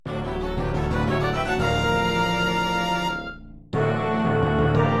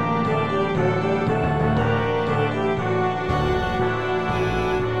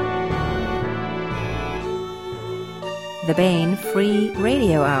the Baen Free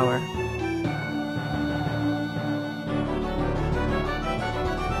Radio Hour.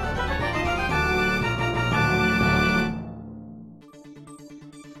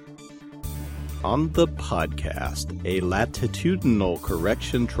 On the podcast, a latitudinal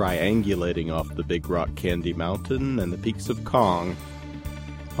correction triangulating off the Big Rock Candy Mountain and the peaks of Kong,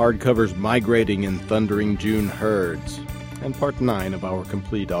 hardcovers migrating in thundering June herds, and part 9 of our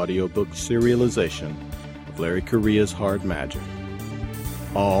complete audiobook serialization of Larry Correia's Hard Magic.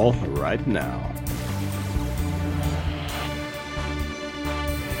 All right now.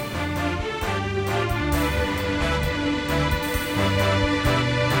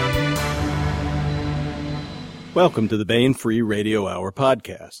 Welcome to the Baen Free Radio Hour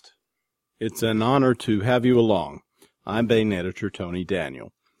podcast. It's an honor to have you along. I'm Baen Editor Tony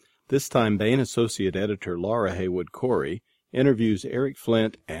Daniel. This time, Baen Associate Editor Laura Haywood Corey interviews Eric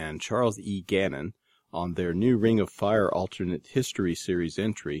Flint and Charles E. Gannon on their new Ring of Fire alternate history series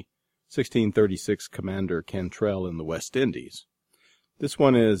entry, 1636 Commander Cantrell in the West Indies. This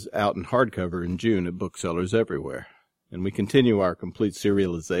one is out in hardcover in June at booksellers everywhere. And we continue our complete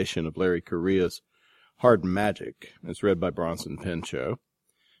serialization of Larry Correia's Hard Magic, as read by Bronson Pinchot.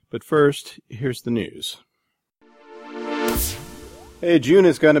 But first, here's the news. Hey, June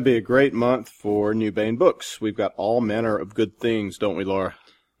is going to be a great month for new Baen books. We've got all manner of good things, don't we, Laura?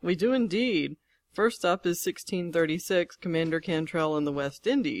 We do indeed. First up is 1636, Commander Cantrell in the West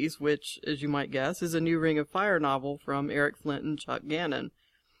Indies, which, as you might guess, is a new Ring of Fire novel from Eric Flint and Chuck Gannon.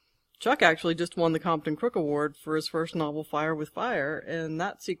 Chuck actually just won the Compton Crook Award for his first novel, Fire with Fire, and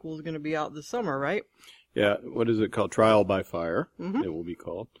that sequel is going to be out this summer, right? Yeah, what is it called? Trial by Fire, It will be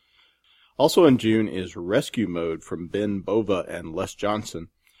called. Also in June is Rescue Mode from Ben Bova and Les Johnson.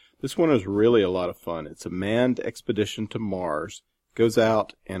 This one is really a lot of fun. It's a manned expedition to Mars. Goes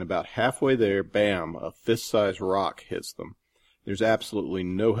out, and about halfway there, bam, a fist-sized rock hits them. There's absolutely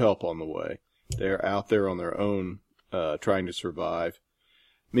no help on the way. They're out there on their own, trying to survive.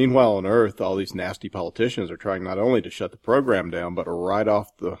 Meanwhile, on Earth, all these nasty politicians are trying not only to shut the program down, but to write off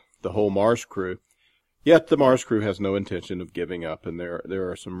the whole Mars crew. Yet the Mars crew has no intention of giving up, and there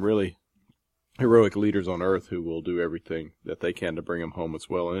are some really heroic leaders on Earth who will do everything that they can to bring them home as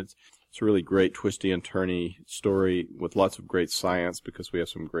well. And it's a really great twisty and turny story with lots of great science, because we have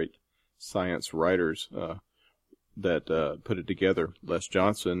some great science writers that put it together. Les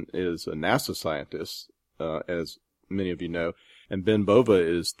Johnson is a NASA scientist, as many of you know. And Ben Bova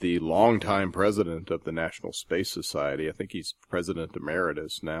is the longtime president of the National Space Society. I think he's president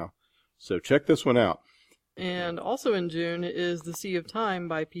emeritus now. So check this one out. And also in June is The Sea of Time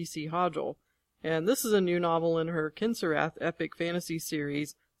by P.C. Hodgel. And this is a new novel in her Kinserath epic fantasy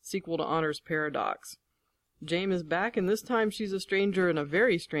series, sequel to Honor's Paradox. Jame is back, and this time she's a stranger in a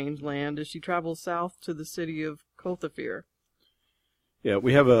very strange land as she travels south to the city of Kothafir. Yeah,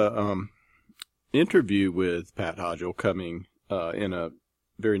 we have a interview with Pat Hodgel coming in a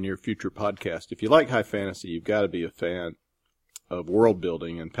very near future podcast. If you like high fantasy, you've got to be a fan of world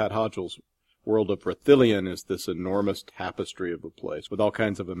building, and Pat Hodgel's world of Rathilion is this enormous tapestry of a place with all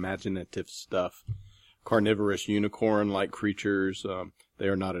kinds of imaginative stuff. Carnivorous unicorn-like creatures, they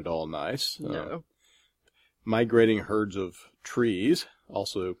are not at all nice. No. Migrating herds of trees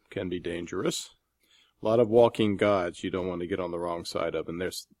also can be dangerous. A lot of walking gods you don't want to get on the wrong side of, and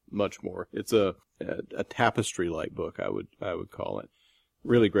there's much more. It's a tapestry-like book, I would call it.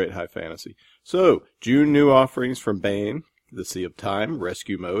 Really great high fantasy. So, June new offerings from Baen, The Sea of Time,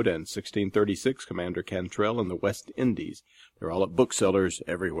 Rescue Mode, and 1636 Commander Cantrell in the West Indies. They're all at booksellers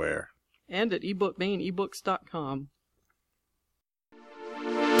everywhere. And at baenebooks.com.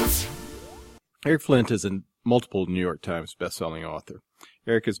 Eric Flint is a multiple New York Times bestselling author.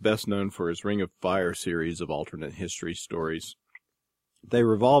 Eric is best known for his Ring of Fire series of alternate history stories. They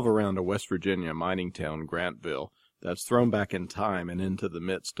revolve around a West Virginia mining town, Grantville, that's thrown back in time and into the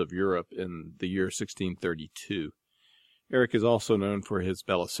midst of Europe in the year 1632. Eric is also known for his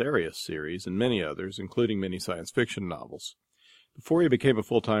Belisarius series and many others, including many science fiction novels. Before he became a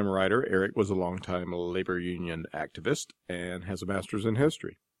full-time writer, Eric was a long-time labor union activist and has a master's in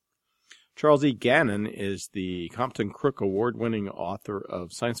history. Charles E. Gannon is the Compton Crook Award-winning author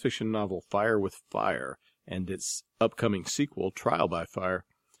of science fiction novel Fire with Fire and its upcoming sequel, Trial by Fire.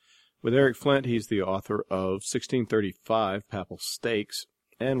 With Eric Flint, he's the author of 1635 Papal Stakes,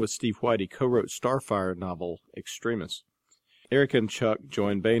 and with Steve White, he co-wrote Starfire novel Extremis. Eric and Chuck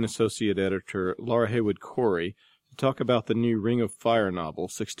joined Baen Associate Editor Laura Haywood Corey to talk about the new Ring of Fire novel,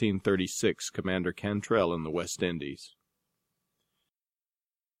 1636 Commander Cantrell in the West Indies.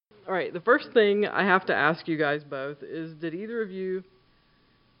 All right, the first thing I have to ask you guys both is, did either of you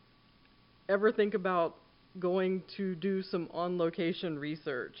ever think about going to do some on-location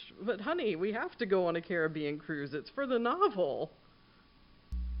research. But, honey, we have to go on a Caribbean cruise. It's for the novel.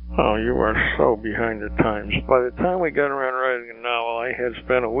 Oh, you are so behind the times. By the time we got around writing a novel, I had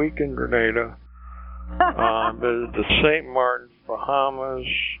spent a week in Grenada, visited the St. Martin, Bahamas,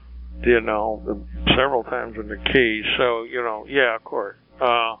 several times in the Keys. So, yeah, of course.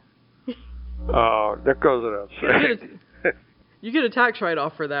 That goes without saying. You get a tax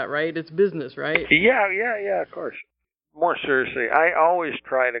write-off for that, right? It's business, right? Yeah, of course. More seriously, I always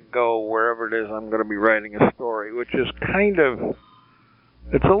try to go wherever it is I'm going to be writing a story, which is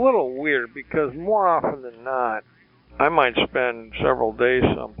it's a little weird because more often than not, I might spend several days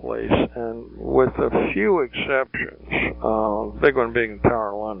someplace, and with a few exceptions, the big one being the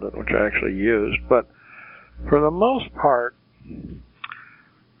Tower of London, which I actually used, but for the most part,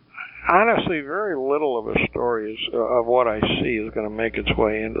 honestly, very little of a story of what I see is going to make its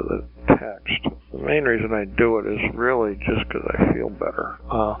way into the text. The main reason I do it is really just because I feel better.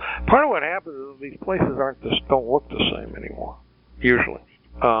 Part of what happens is these places don't look the same anymore, usually.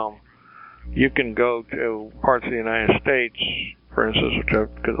 You can go to parts of the United States, for instance,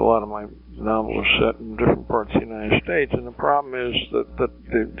 because a lot of my novels are set in different parts of the United States, and the problem is that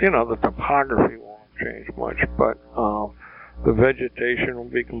the topography won't change much, but the vegetation will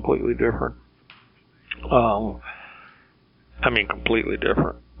be completely different. Completely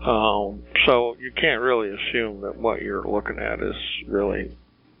different. So you can't really assume that what you're looking at is really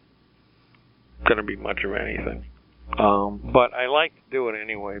going to be much of anything. But I like to do it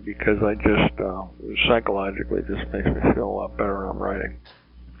anyway because I just psychologically just makes me feel a lot better when I'm writing,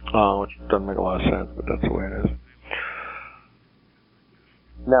 which doesn't make a lot of sense, but that's the way it is.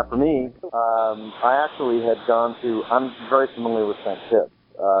 Now, for me, I actually had I'm very familiar with St. Kitts.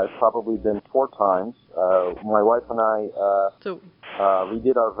 It's probably been 4 times. My wife and I we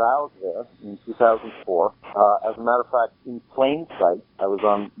did our vows there in 2004. As a matter of fact, in plain sight, I was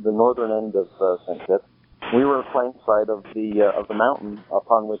on the northern end of St. Kitts. We were in plain sight of the mountain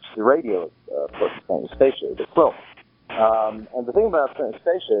upon which the radio is put, St. Eustatia, the quilt. And the thing about St.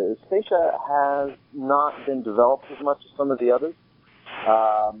 Eustatia is Eustatia has not been developed as much as some of the others.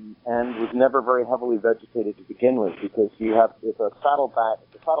 And was never very heavily vegetated to begin with because it's a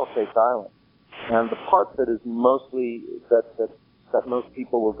saddle-shaped island, and the part that is mostly that most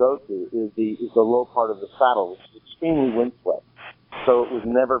people will go to is the low part of the saddle, which is extremely windswept. So it was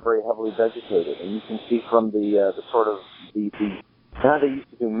never very heavily vegetated, and you can see from how they used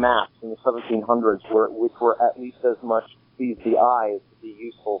to do maps in the 1700s, which were at least as much please the eye as to be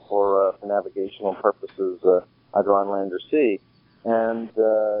useful for navigational purposes, either on land or sea. And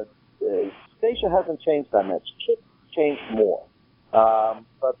Stacia hasn't changed that much. Kitts changed more.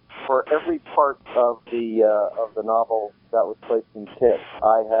 But for every part of the novel that was placed in Kitts,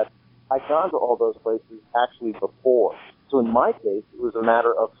 I'd gone to all those places actually before. So in my case, it was a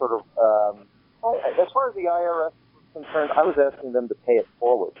matter of sort of, as far as the IRS was concerned, I was asking them to pay it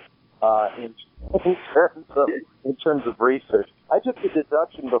forward in terms of research. I took the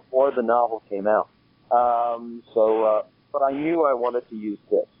deduction before the novel came out. But I knew I wanted to use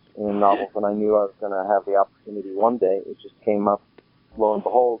this in novels, and I knew I was going to have the opportunity one day. It just came up, lo and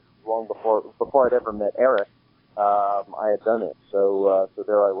behold, long before I'd ever met Eric. I had done it, so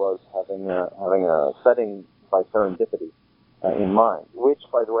there I was having a setting by serendipity in mind. Which,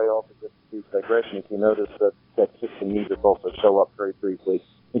 by the way, also just a brief digression. If you notice that Kitts and Nevis also show up very briefly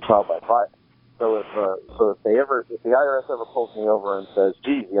in Trial by Fire. So if the IRS ever pulls me over and says,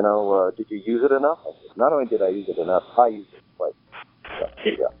 "Geez, did you use it enough?" I said, "Not only did I use it enough, I used it twice." So,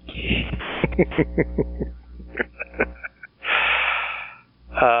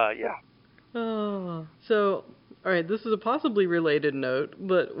 yeah. Oh, so all right. This is a possibly related note,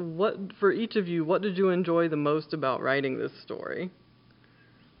 but for each of you, what did you enjoy the most about writing this story?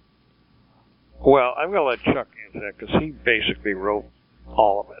 Well, I'm going to let Chuck answer that because he basically wrote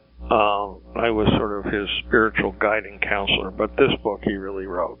all of it. I was sort of his spiritual guiding counselor, but this book he really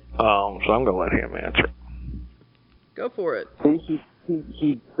wrote. So I'm going to let him answer. Go for it. He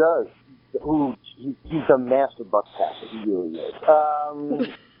does. He's a master buckpasser. He really is.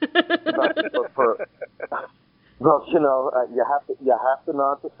 Well, you have to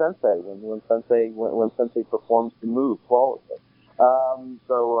nod to Sensei when Sensei performs the move flawlessly.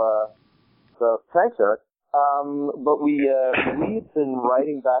 So thanks, Eric. But we had been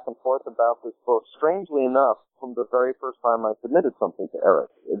writing back and forth about this book. Strangely enough, from the very first time I submitted something to Eric,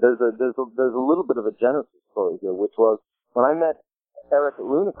 there's a little bit of a genesis story here, which was when I met Eric at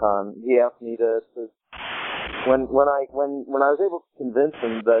Lunacon, he asked me to when I was able to convince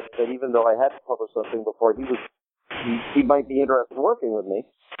him that even though I had to publish something before he was he might be interested in working with me.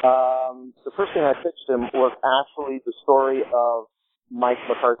 The first thing I pitched him was actually the story of Mike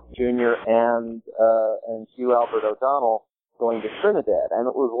McCarthy Jr. and Hugh Albert O'Donnell going to Trinidad, and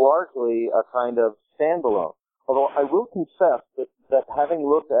it was largely a kind of standalone. Although I will confess that having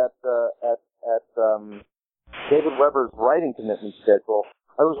looked at David Weber's writing commitment schedule,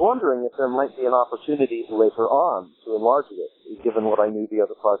 I was wondering if there might be an opportunity later on to enlarge it, given what I knew the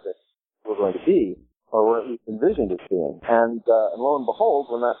other projects were going to be, or were at least envisioned as being. And lo and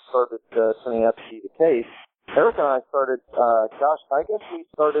behold, when that started turning out to be the case, Eric and I started, I guess we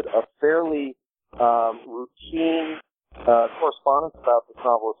started a fairly routine correspondence about this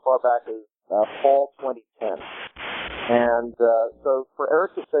novel as far back as fall 2010. And so for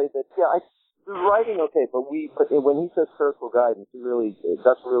Eric to say that, yeah, the writing okay, but when he says spiritual guidance,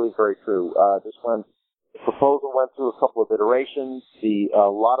 that's really very true. Just when the proposal went through a couple of iterations,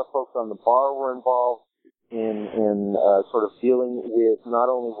 a lot of folks on the bar were involved in sort of dealing with not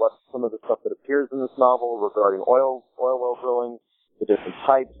only what some of the stuff that appears in this novel regarding oil well drilling, the different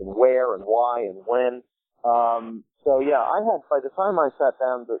types and where and why and when. So yeah, by the time I sat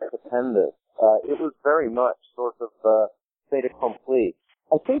down to pen this, it was very much sort of fait accompli.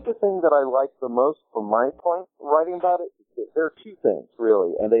 I think the thing that I like the most from my point writing about it, there are two things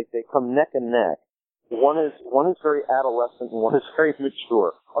really, and they come neck and neck. One is very adolescent and one is very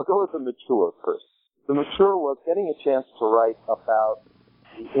mature. I'll go with the mature first. The mature was getting a chance to write about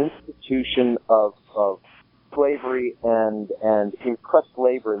the institution of slavery and impressed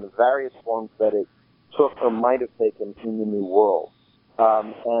labor in the various forms that it took or might have taken in the New World,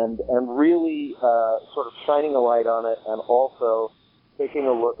 and really sort of shining a light on it, and also taking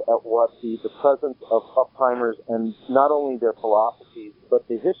a look at what the presence of uptimers and not only their philosophies but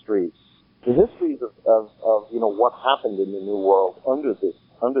the histories of what happened in the New World under this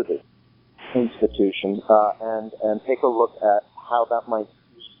institution, and take a look at how that might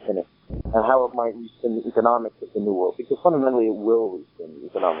respin it, and how it might respin the economics of the New World, because fundamentally it will respin the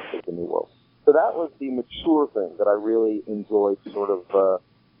economics of the New World. So that was the mature thing that I really enjoyed sort of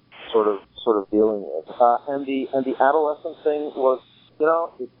dealing with. And the adolescent thing was,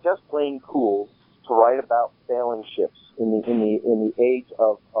 it's just plain cool to write about sailing ships in the age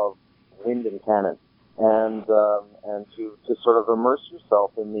of wind and cannon, and to sort of immerse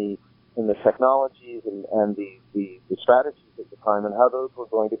yourself in the technologies and the strategies at the time, and how those were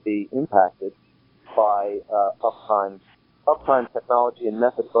going to be impacted by uptime technology and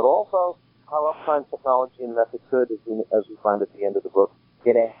method, but also how uptime technology and method could, as we find at the end of the book,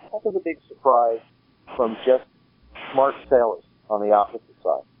 get a heck of a big surprise from just smart sailors on the opposite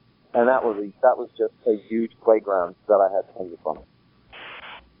side. And that was just a huge playground that I had tons of fun.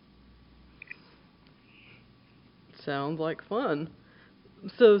 Sounds like fun.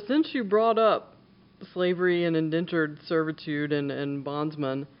 So since you brought up slavery and indentured servitude and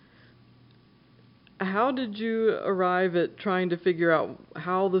bondsmen, how did you arrive at trying to figure out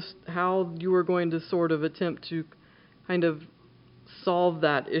how you were going to sort of attempt to kind of solve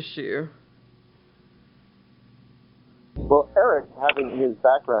that issue? Well, Eric, having his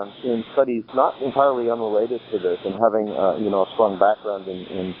background in studies not entirely unrelated to this, and having a strong background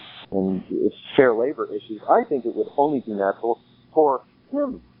in fair labor issues, I think it would only be natural for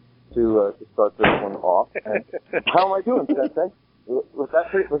him to start this one off. And how am I doing, Sensei? Was that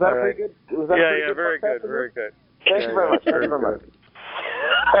pretty good? Very good. Thank you very much.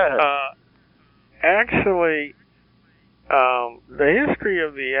 Actually, the history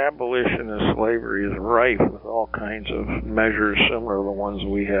of the abolition of slavery is rife with all kinds of measures similar to the ones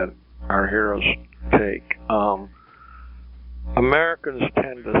we had our heroes take. Americans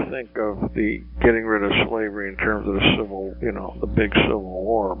tend to think of the getting rid of slavery in terms of the big Civil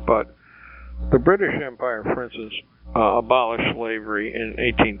War, but the British Empire, for instance, abolished slavery in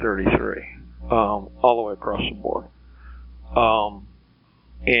 1833, all the way across the board.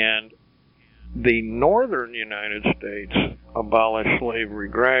 And the northern United States abolished slavery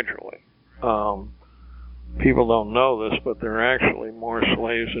gradually. People don't know this, but there are actually more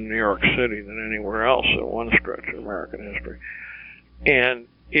slaves in New York City than anywhere else at one stretch of American history. And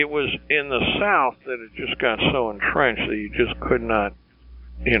it was in the South that it just got so entrenched that you just could not,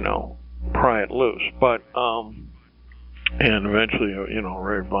 pry it loose. But, and eventually, a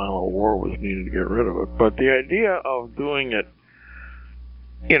very violent war was needed to get rid of it. But the idea of doing it,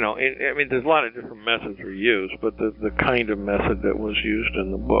 there's a lot of different methods were used, but the kind of method that was used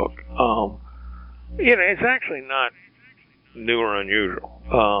in the book, it's actually not new or unusual.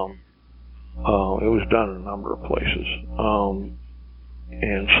 It was done in a number of places.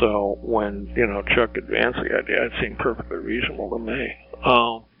 And so when, Chuck advanced the idea, it seemed perfectly reasonable to me.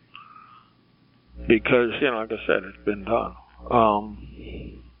 because, like I said, it's been done.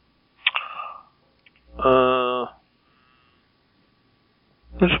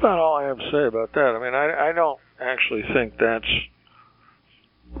 That's about all I have to say about that. I mean, I don't actually think that's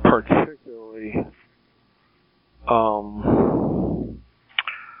particularly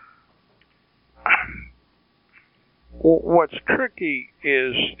what's tricky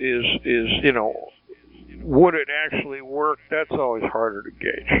is would it actually work? That's always harder to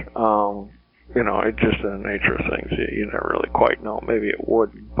gauge. It's just the nature of things. You never really quite know. Maybe it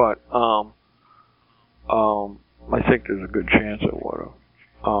wouldn't, but I think there's a good chance it would have.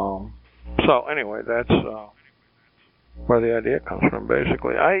 So anyway, that's where the idea comes from.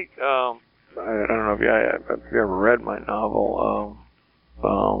 Basically, I don't know if you ever read my novel,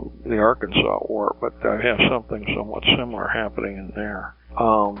 The Arkansas War, but I have something somewhat similar happening in there.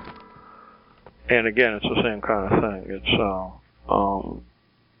 And again, it's the same kind of thing.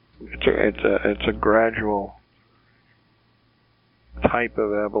 It's a gradual type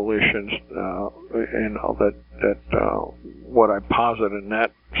of abolition, that what I posit in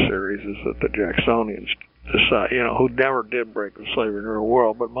that series is that the Jacksonians decide, who never did break with slavery in the real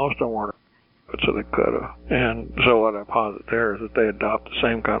world, but most of them weren't, so they could have. And so what I posit there is that they adopt the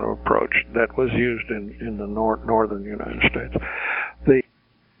same kind of approach that was used in the northern United States.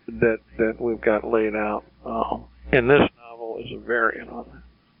 That we've got laid out in this novel is a variant on that.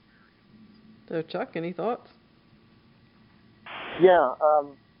 So, Chuck, any thoughts? Yeah,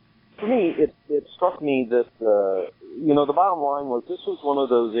 for me, it struck me that, the bottom line was this was one of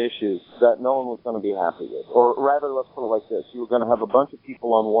those issues that no one was going to be happy with. Or rather, let's put it like this. You were going to have a bunch of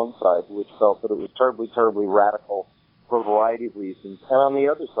people on one side which felt that it was terribly, terribly radical for a variety of reasons. And on the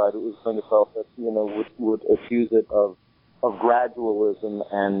other side, it was going to felt that, would accuse it of gradualism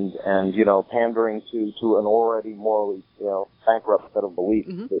and pandering to an already morally, bankrupt set of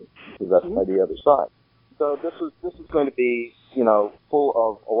beliefs possessed by the other side. So this is going to be, full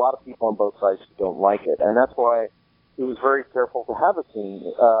of a lot of people on both sides who don't like it, and that's why it was very careful to have a scene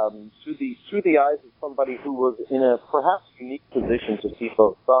through the eyes of somebody who was in a perhaps unique position to see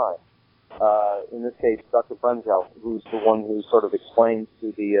both sides. In this case, Dr. Pinchot, who's the one who sort of explains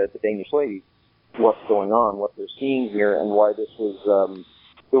to the Danish ladies what's going on, what they're seeing here, and why this was.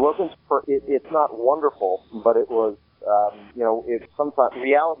 It's not wonderful, but it was. It's sometimes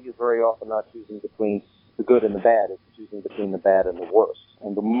reality is very often not choosing between the good and the bad. It's choosing between the bad and the worst.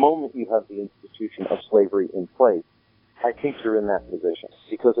 And the moment you have the institution of slavery in place, I think you're in that position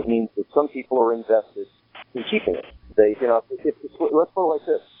because it means that some people are invested in keeping it. Let's put it like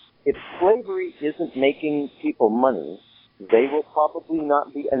this: if slavery isn't making people money, they will probably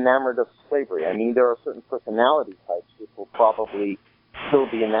not be enamored of slavery. I mean, there are certain personality types which will probably still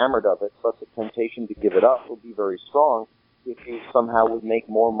be enamored of it, but the temptation to give it up will be very strong if you somehow would make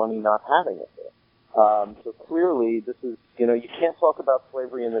more money not having it there. So clearly, this is, you can't talk about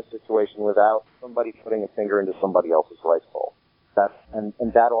slavery in this situation without somebody putting a finger into somebody else's rice bowl. And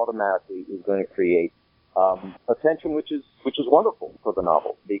that automatically is going to create a tension which is wonderful for the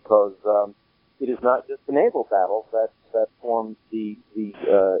novel because it is not just the naval battle that forms the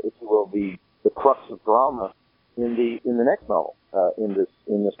if you will, the crux of drama in the next novel in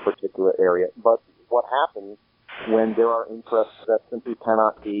this particular area, but what happens when there are interests that simply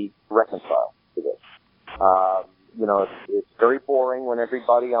cannot be reconciled to this. It's very boring when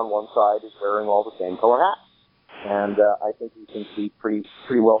everybody on one side is wearing all the same color hats. And I think you can see pretty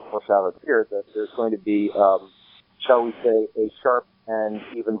well foreshadowed here that there's going to be, shall we say, a sharp and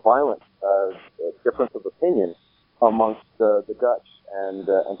even violent difference of opinion amongst the Dutch and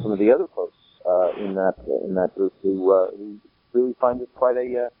some of the other folks in that group who really find it quite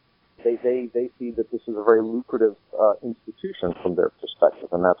a they see that this is a very lucrative institution from their perspective,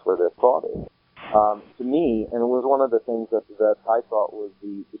 and that's where their thought is. To me, and it was one of the things that I thought was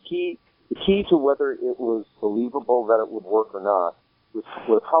the key to whether it was believable that it would work or not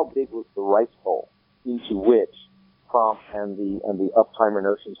was how big was the rice bowl into which Tromp and the uptimer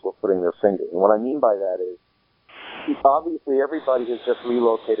notions were putting their finger. And what I mean by that is, obviously everybody has just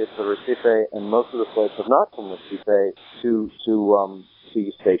relocated to Recife, and most of the slaves have not come Recife to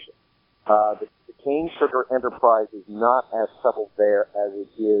Station. The cane sugar enterprise is not as settled there as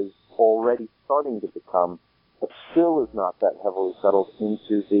it is already starting to become, but still is not that heavily settled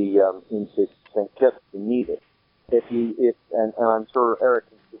into St. Kitts and Nevis. And I'm sure Eric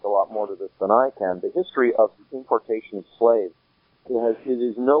can speak a lot more to this than I can. The history of the importation of slaves it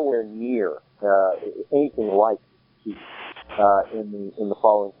is nowhere near anything like in the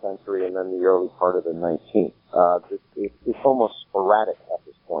following century and then the early part of the 19th. It's almost sporadic at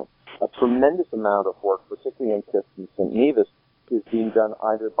this point. A tremendous amount of work, particularly in Kitts and St. Nevis, is being done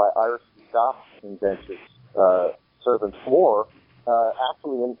either by Irish stopped indentured servants' war.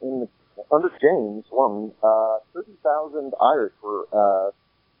 Actually, under James I, 30,000 Irish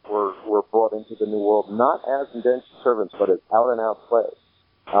were brought into the New World, not as indentured servants, but as out-and-out slaves.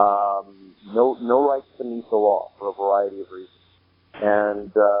 No rights beneath the law for a variety of reasons.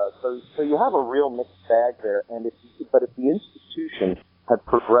 And so you have a real mixed bag there. And if the institution had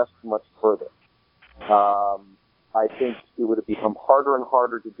progressed much further, I think it would have become harder and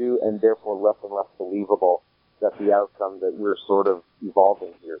harder to do, and therefore less and less believable that the outcome that we're sort of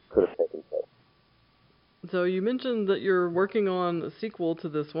evolving here could have taken place. So you mentioned that you're working on a sequel to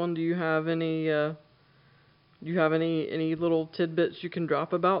this one. Do you have any any little tidbits you can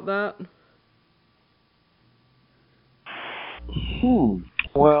drop about that?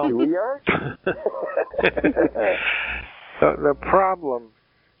 Well, here we are. The problem,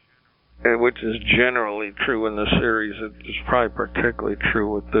 which is generally true in the series, it is probably particularly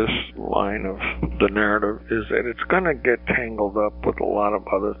true with this line of the narrative, is that it's going to get tangled up with a lot of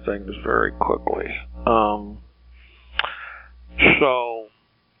other things very quickly. I'm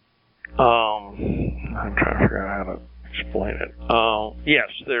trying to figure out how to explain it. Yes,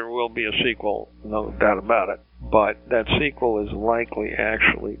 there will be a sequel, no doubt about it, but that sequel is likely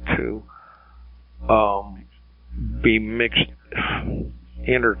actually to be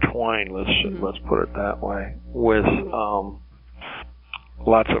intertwined, let's put it that way, with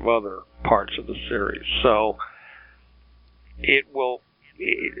lots of other parts of the series. So it's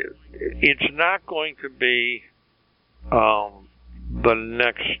not going to be the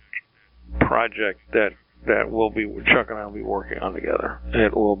next project that Chuck and I will be working on together.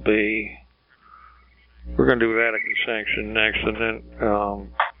 It will be, we're going to do Vatican Sanction next, and then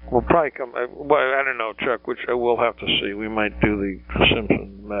we'll probably come, well, I don't know, Chuck, which we'll have to see. We might do the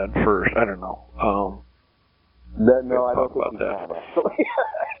Simpsons Mad first. I don't know. No, I don't think we can, actually.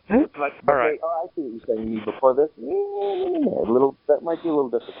 All right. I see what you're saying. Before this, that might be a little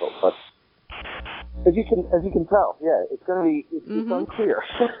difficult, but as you can tell, yeah, it's going to be, it's unclear.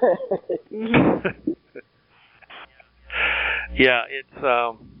 Yeah, it's,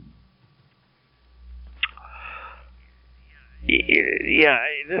 yeah,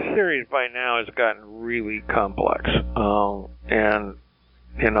 this series by now has gotten really complex, and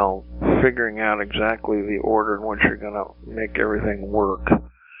figuring out exactly the order in which you're going to make everything work,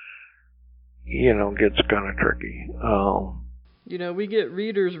 gets kind of tricky. We get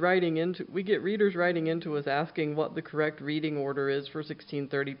readers writing into us asking what the correct reading order is for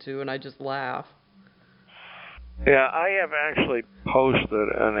 1632, and I just laugh. Yeah, I have actually posted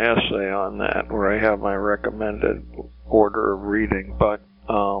an essay on that where I have my recommended order of reading, but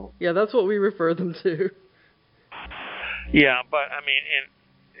yeah, that's what we refer them to. Yeah, but I mean,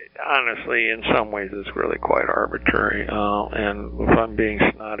 honestly, in some ways, it's really quite arbitrary. And if I'm being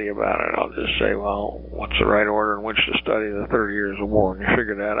snotty about it, I'll just say, well, what's the right order in which to study the 30 Years of War? And you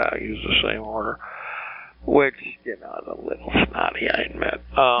figure that out, use the same order, which is a little snotty, I admit.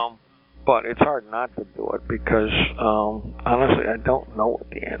 But it's hard not to do it because, honestly, I don't know what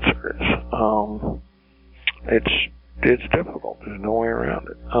the answer is. It's difficult. There's no way around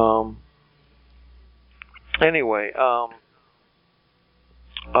it. Anyway,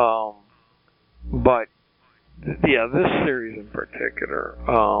 but yeah, this series in particular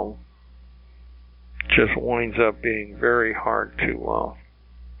just winds up being very hard to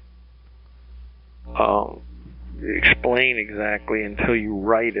explain exactly until you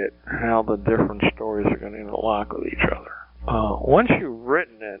write it, how the different stories are going to interlock with each other. Once you've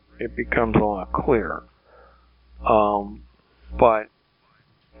written it, it becomes a lot clearer. But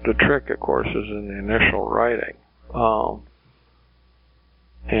the trick, of course, is in the initial writing.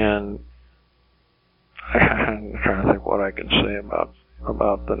 And I'm trying to think what I can say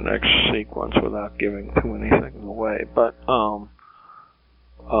about the next sequence without giving too many things away. But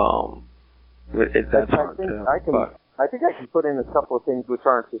that's hard to. I think I can put in a couple of things which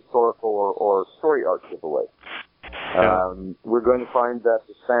aren't historical or story arc giveaways. Yeah. We're going to find that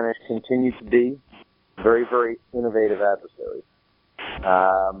the Spanish continue to be very, very innovative adversaries.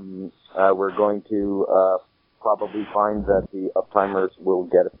 We're going to probably find that the uptimers will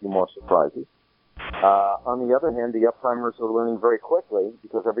get a few more surprises. On the other hand, the uptimers are learning very quickly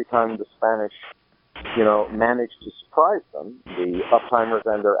because every time the Spanish, manage to surprise them, the uptimers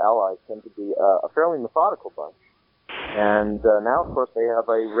and their allies tend to be a fairly methodical bunch. And now, of course, they have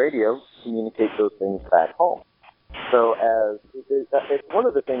a radio to communicate those things back home. So it's one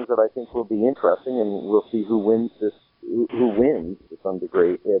of the things that I think will be interesting, and we'll see who wins to some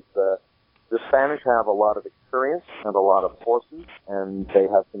degree. It's the Spanish have a lot of experience and a lot of forces, and they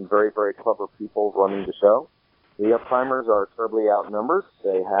have some very, very clever people running the show. The uptimers are terribly outnumbered.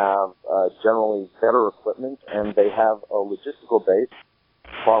 They have generally better equipment, and they have a logistical base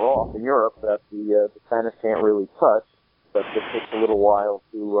far off in Europe that the Spanish can't really touch, but it takes a little while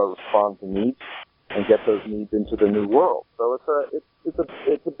to respond to needs and get those needs into the New World. So it's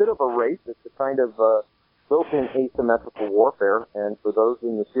a bit of a race. It's a kind of built-in asymmetrical warfare, and for those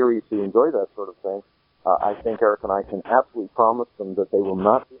in the series who enjoy that sort of thing, I think Eric and I can absolutely promise them that they will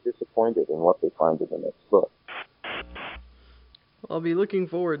not be disappointed in what they find in the next book. I'll be looking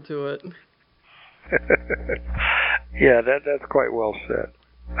forward to it. Yeah, that's quite well said.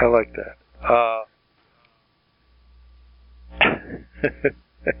 I like that.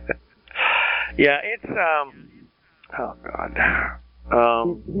 Yeah, it's oh God.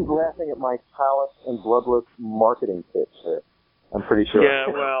 He's laughing at my callous and bloodless marketing pitch there. I'm pretty sure. Yeah,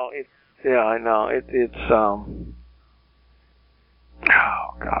 well, I know. It's oh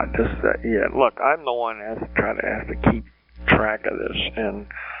God, yeah. Look, I'm the one that has to keep track of this, and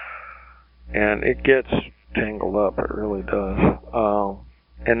it gets tangled up. It really does.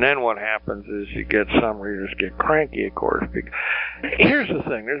 And then what happens is you get some readers get cranky, of course. Here's the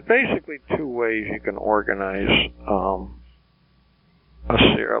thing: there's basically two ways you can organize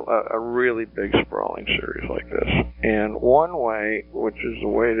a really big sprawling series like this. And one way, which is the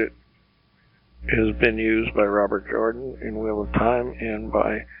way that has been used by Robert Jordan in Wheel of Time and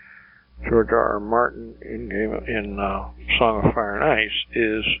by George R. R. Martin in Song of Fire and Ice,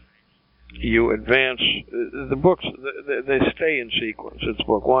 is you advance the books. They stay in sequence. It's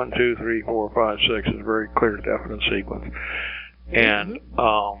book 1, 2, 3, 4, 5, 6 is a very clear, definite sequence. And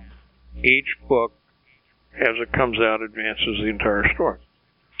each book, as it comes out, advances the entire story.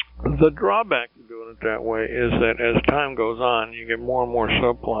 The drawback to doing it that way is that as time goes on, you get more and more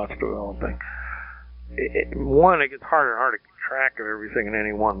subplots developing. One, it gets harder and harder to keep track of everything in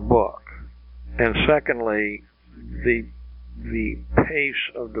any one book. And secondly, the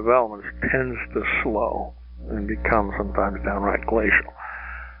pace of development tends to slow and become sometimes downright glacial.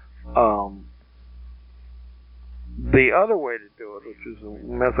 The other way to do it, which is the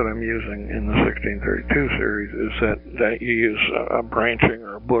method I'm using in the 1632 series, is that you use a branching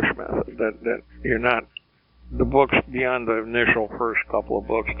or a bush method. That you're not, the books beyond the initial first couple of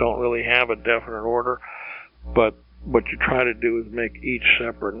books don't really have a definite order, but what you try to do is make each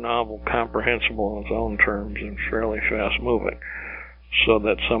separate novel comprehensible in its own terms and fairly fast moving, so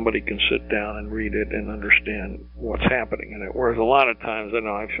that somebody can sit down and read it and understand what's happening in it. Whereas a lot of times, I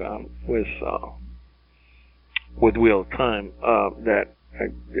know I've found with Wheel of Time, that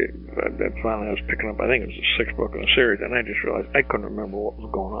finally I was picking up, I think it was the 6th book in a series, and I just realized I couldn't remember what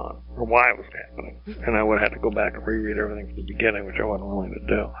was going on or why it was happening. And I would have to go back and reread everything from the beginning, which I wasn't willing to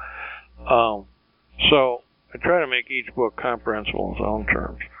do. So I try to make each book comprehensible in its own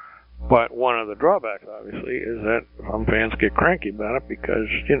terms. But one of the drawbacks, obviously, is that some fans get cranky about it because,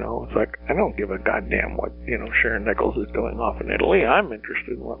 it's like, I don't give a goddamn what, Sharon Nichols is doing off in Italy. I'm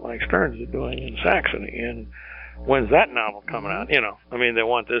interested in what Mike Stearns is doing in Saxony. And when's that novel coming out? They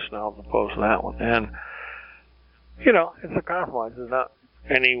want this novel opposed to that one. And, it's a compromise. There's not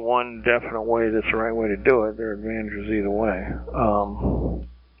any one definite way that's the right way to do it. There are advantages either way.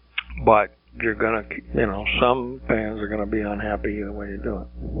 But you're going to, some fans are going to be unhappy either way you do it.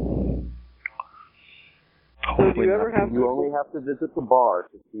 So do you ever have you only have to visit the bar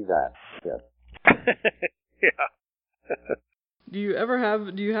to see that? Yes. Yeah. Do you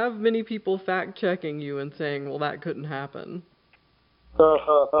have many people fact checking you and saying, well, that couldn't happen? We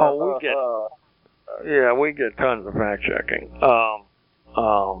get tons of fact checking.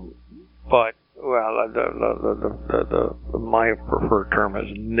 But my preferred term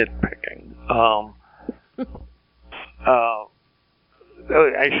is nitpicking.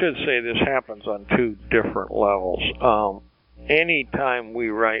 I should say this happens on two different levels. Anytime we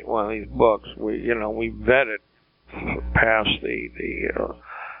write one of these books, we vet it past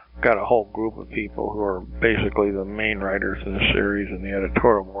got a whole group of people who are basically the main writers in the series and the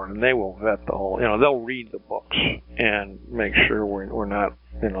editorial board, and they will vet the whole, they'll read the books and make sure we're not,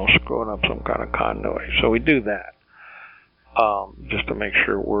 screwing up some kind of continuity. So we do that, just to make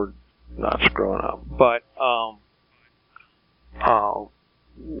sure we're not screwing up. But,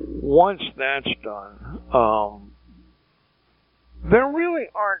 once that's done, there really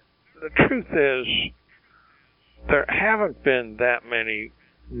aren't, the truth is, there haven't been that many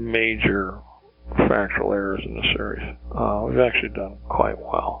major factual errors in the series. We've actually done quite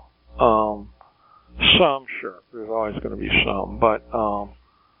well. Some, sure, there's always going to be some, but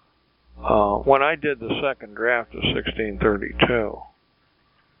when I did the second draft of 1632,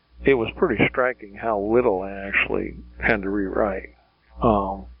 it was pretty striking how little I actually had to rewrite.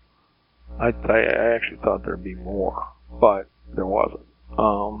 I actually thought there'd be more, but there wasn't. I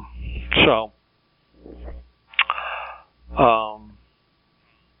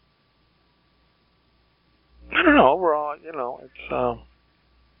don't know. Overall, it's.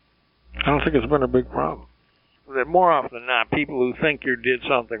 I don't think it's been a big problem. That more often than not, people who think you did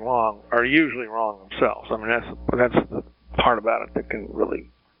something wrong are usually wrong themselves. I mean, that's the part about it that can really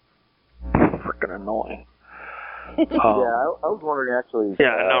be freaking annoying. Yeah, I was wondering actually.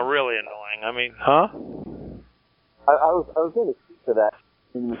 Yeah, no, really annoying. I mean, huh? I was going to speak to that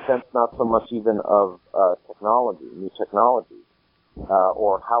in the sense not so much even of technology, new technology,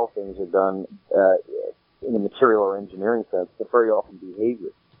 or how things are done in a material or engineering sense, but very often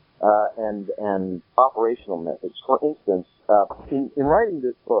behavior and operational methods. For instance, in writing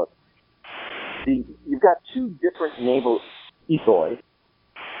this book, you've got two different naval ethos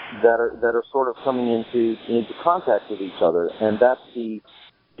that are sort of coming into contact with each other, and that's the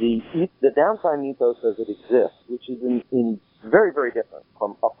downtime ethos as it exists, which is in very, very different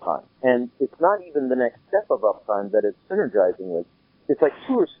from uptime. And it's not even the next step of uptime that it's synergizing with. It's like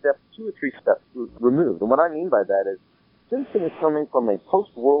two or three steps removed. And what I mean by that is Simpson is coming from a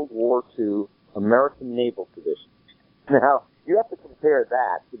post-World War II American naval tradition. Now, you have to compare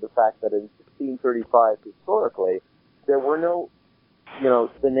that to the fact that in 1635, historically, there were no,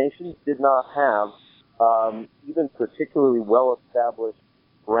 the nations did not have even particularly well-established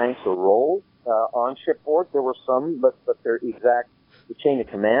ranks or roles on shipboard. There were some, but the chain of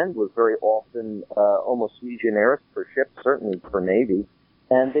command was very often almost sui generis for ships, certainly for Navy,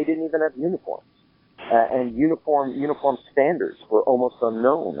 and they didn't even have uniforms. And uniform standards were almost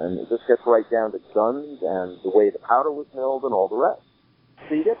unknown, and this gets right down to guns and the way the powder was milled and all the rest.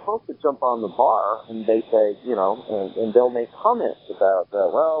 So you get folks that jump on the bar and they say, and they'll make comments about,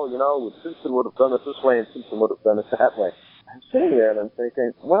 Simpson would have done it this way and Simpson would have done it that way. I'm sitting there and I'm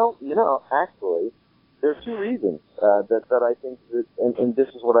thinking, well, actually, there are two reasons that I think that, and this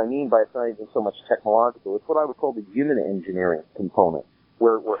is what I mean by it's not even so much technological. It's what I would call the human engineering component,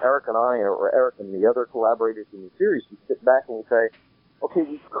 where Eric and I, or Eric and the other collaborators in the series, we sit back and we say, okay,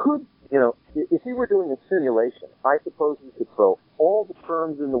 we could, if we were doing a simulation, I suppose we could throw all the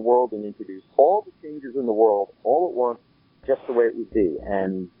terms in the world and introduce all the changes in the world all at once, just the way it would be.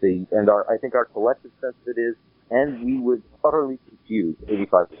 And I think our collective sense of it is, and we would utterly confuse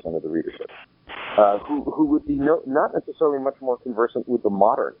 85% of the readership, who would be not necessarily much more conversant with the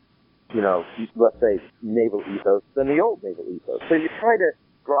modern, let's say, naval ethos than the old naval ethos. So you try to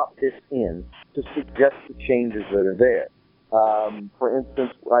drop this in to suggest the changes that are there. For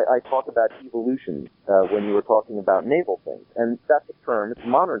instance, I talk about evolution when you were talking about naval things, and that's a term, it's a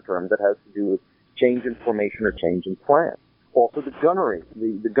modern term that has to do with change in formation or change in plan. Also, the gunnery,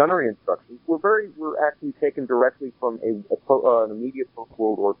 the gunnery instructions were actually taken directly from an immediate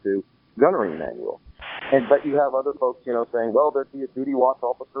post-World War II gunnery manual. But you have other folks, saying, well, there'd be a duty watch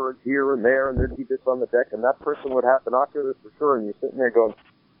officer here and there, and there'd be this on the deck, and that person would have binoculars for sure, and you're sitting there going,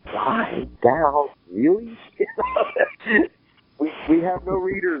 why, Gal, really? we have no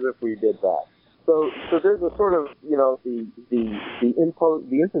readers if we did that. So there's a sort of, the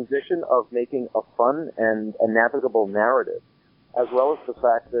imposition of making a fun and a navigable narrative, as well as the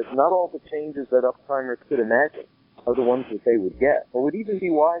fact that not all the changes that uptimers could imagine are the ones that they would get, or would even be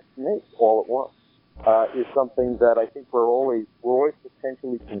wise to make all at once, is something that I think we're always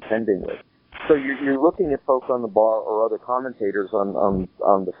potentially contending with. So you're looking at folks on the bar or other commentators on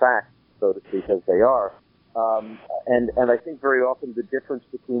the facts, so to speak, as they are. And I think very often the difference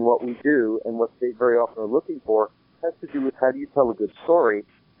between what we do and what they very often are looking for has to do with how do you tell a good story,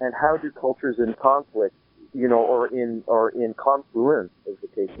 and how do cultures in conflict, or in confluence, as the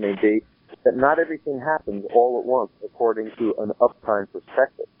case may be, that not everything happens all at once according to an uptime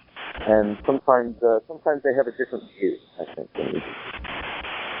perspective. And sometimes they have a different view, I think, than we do.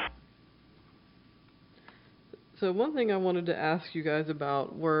 So one thing I wanted to ask you guys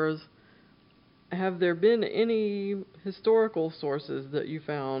about was, have there been any historical sources that you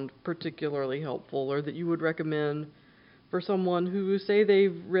found particularly helpful, or that you would recommend for someone who, say,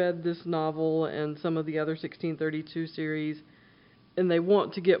 they've read this novel and some of the other 1632 series, and they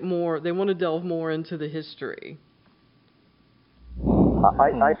want to delve more into the history?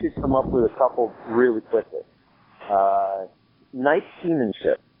 I could come up with a couple really quickly. Night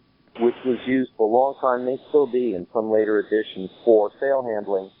seamanship, which was used for a long time, may still be in some later editions, for sail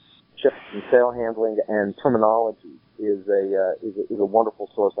handling, ships and sail handling and terminology, is a wonderful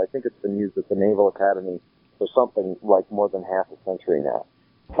source. I think it's been used at the Naval Academy for something like more than half a century now.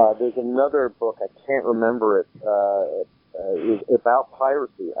 There's another book, I can't remember it, is about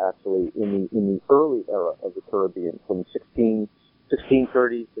piracy, actually, in the early era of the Caribbean, from 16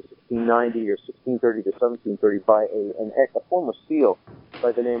 1630 to 1690 or 1630 to 1730 by a former seal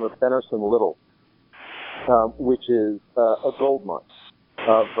by the name of Bennerson Little, which is a gold mine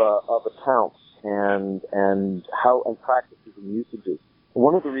of accounts and practices and usages. And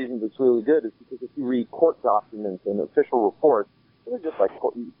one of the reasons it's really good is because if you read court documents and official reports, they're just like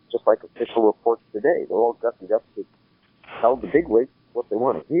official reports today. They're all gussied up to tell the bigwigs what they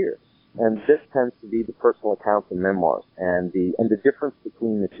want to hear. And this tends to be the personal accounts and memoirs, and the difference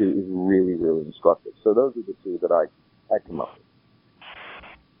between the two is really, really instructive. So those are the two that I come up with.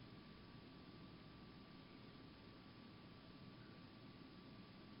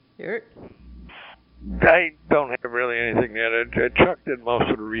 Eric? I don't have really anything to add. Chuck did most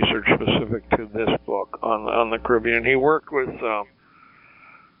of the research specific to this book on the Caribbean. And he worked with, if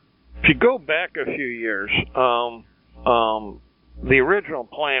you go back a few years, the original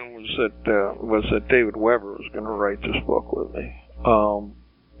plan was that David Weber was going to write this book with me.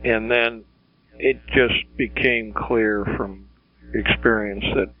 And then it just became clear from experience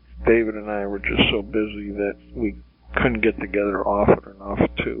that David and I were just so busy that we couldn't get together often enough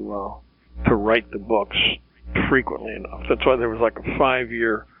to write the books frequently enough. That's why there was like a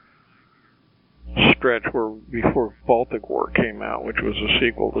 5-year stretch before Baltic War came out, which was a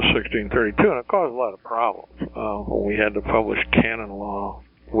sequel to 1632, and it caused a lot of problems when we had to publish canon law,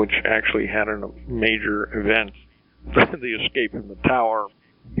 which actually had a major event, the escape in the tower,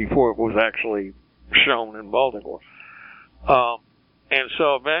 before it was actually shown in Baltic War. And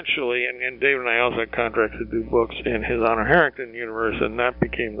so eventually, and David and I also had contracts to do books in his Honor Harrington universe, and that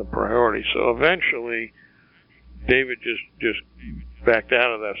became the priority. So eventually, David just backed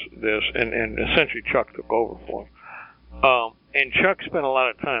out of this, and essentially Chuck took over for him. And Chuck spent a lot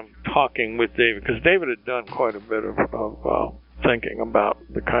of time talking with David, because David had done quite a bit of thinking about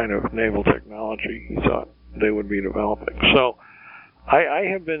the kind of naval technology he thought they would be developing. So I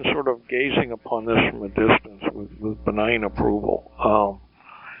have been sort of gazing upon this from a distance with benign approval.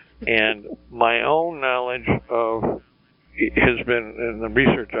 And my own knowledge of it has been, and the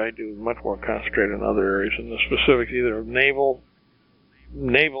research I do is much more concentrated in other areas, in the specifics either of naval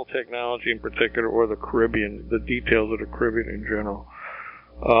technology in particular, or the Caribbean, the details of the Caribbean in general.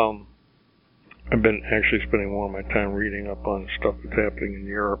 I've been actually spending more of my time reading up on stuff that's happening in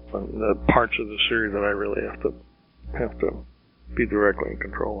Europe and the parts of the series that I really have to be directly in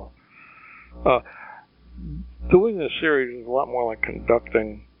control of. Doing this series is a lot more like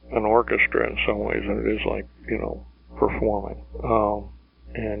conducting an orchestra in some ways than it is like, performing.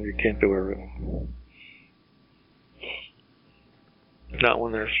 And you can't do everything. Not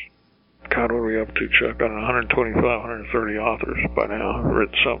when there's, God, what are we up to, Chuck? I don't know, 125, 130 authors by now have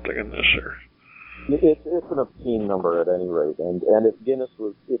written something in this series. It's an obscene number at any rate, and if Guinness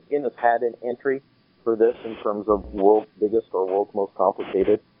had an entry for this in terms of world's biggest or world's most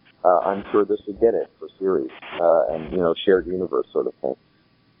complicated, I'm sure this would get it for series and shared universe sort of thing.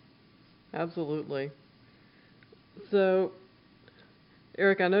 Absolutely. So,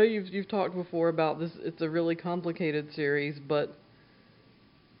 Eric, I know you've talked before about this. It's a really complicated series, but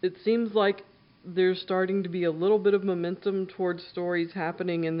it seems like there's starting to be a little bit of momentum towards stories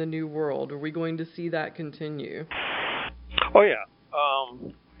happening in the New World. Are we going to see that continue? Oh yeah.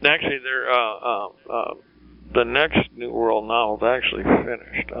 Actually, the next New World novel is actually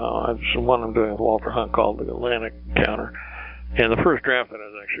finished. It's one I'm doing with Walter Hunt called The Atlantic Counter, and the first draft of it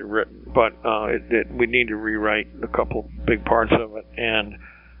is actually written, but we need to rewrite a couple big parts of it. And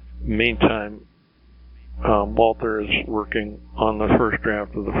meantime, Walter is working on the first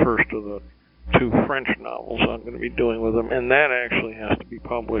draft of the first of the 2 French novels I'm going to be doing with him, and that actually has to be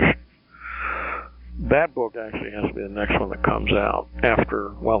published. That book actually has to be the next one that comes out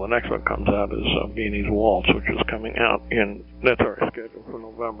the next one comes out is Viennese Waltz, which is coming out that's already scheduled for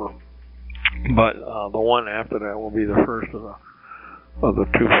November. But the one after that will be the first of the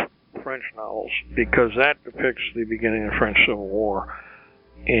 2 French novels, because that depicts the beginning of the French Civil War.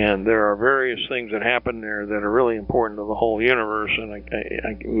 And there are various things that happen there that are really important to the whole universe, and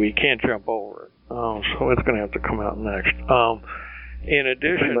we can't jump over it. So it's going to have to come out next. In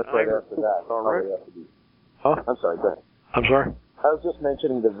addition, after that. Huh? I'm sorry, go ahead. I'm sorry? I was just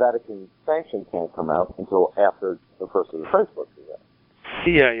mentioning the Vatican sanction can't come out until after the first of the French books is out.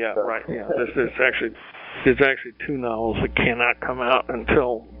 Yeah, so. Right. Yeah, there's actually 2 novels that cannot come out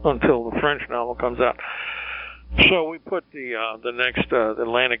until the French novel comes out. So we put the next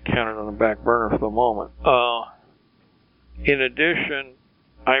Atlantic Counter on the back burner for the moment. In addition,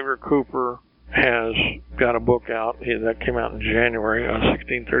 Ivor Cooper has got a book out that came out in January,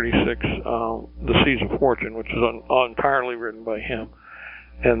 1636, The Seas of Fortune, which is entirely written by him.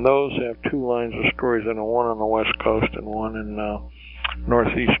 And those have 2 lines of stories, and one on the West Coast and one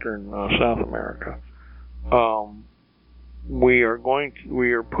northeastern South America. We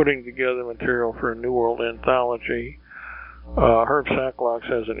are putting together material for a New World anthology. Herb Sacklocks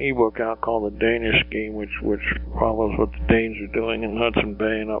has an ebook out called The Danish Scheme, which follows what the Danes are doing in Hudson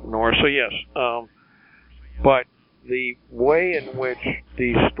Bay and up north. So yes, but the way in which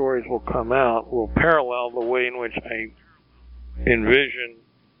these stories will come out will parallel the way in which I envision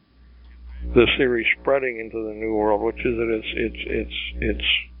the series spreading into the New World, which is that it's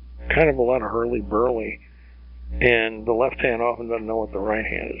kind of a lot of hurly-burly, and the left hand often doesn't know what the right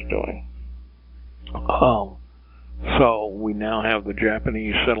hand is doing. So we now have the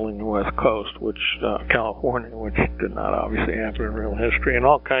Japanese settling the West Coast, which California, which did not obviously happen in real history, and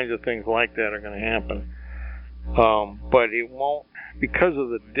all kinds of things like that are going to happen. But it won't, because of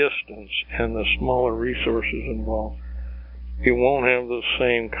the distance and the smaller resources involved, it won't have the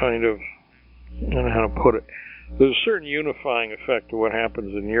same kind of, I don't know how to put it. There's a certain unifying effect to what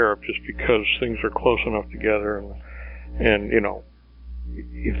happens in Europe just because things are close enough together, and you know,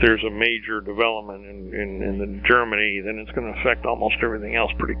 if there's a major development in Germany, then it's going to affect almost everything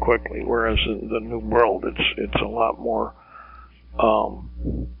else pretty quickly. Whereas in the New World, it's a lot more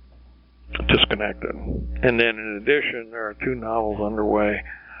disconnected. And then in addition, there are 2 novels underway.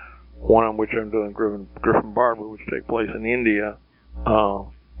 One on which I'm doing Griffin Barber, which take place in India,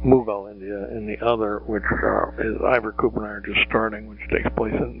 Mughal India, and the other, which is Ivor Cooper and I are just starting, which takes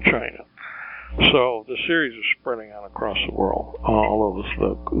place in China. So the series is spreading out across the world, although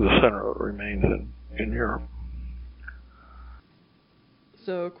the center of it remains in Europe.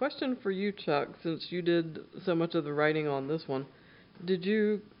 So a question for you, Chuck, since you did so much of the writing on this one.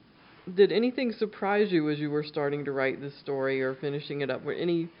 Did anything surprise you as you were starting to write this story or finishing it up? Were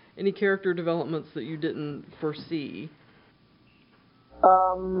any character developments that you didn't foresee?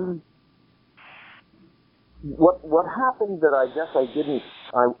 What happened that I guess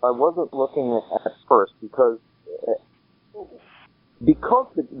I wasn't looking at first because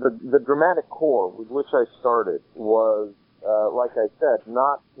the dramatic core with which I started was, like I said,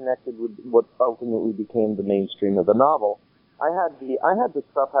 not connected with what ultimately became the mainstream of the novel. I had the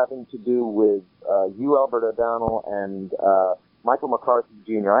stuff having to do with Hugh Albert O'Donnell and Michael McCarthy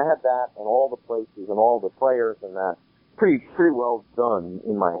Jr. I had that and all the places and all the players and that pretty well done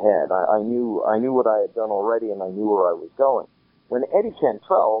in my head. I knew what I had done already, and I knew where I was going. When Eddie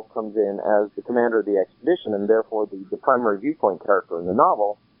Cantrell comes in as the commander of the expedition and therefore the primary viewpoint character in the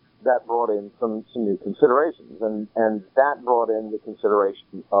novel, that brought in some new considerations, and that brought in the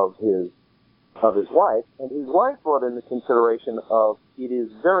consideration of his wife, and his wife brought in the consideration of it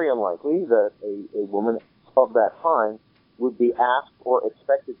is very unlikely that a woman of that time would be asked or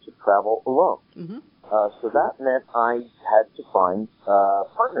expected to travel alone. Mm-hmm. So that meant I had to find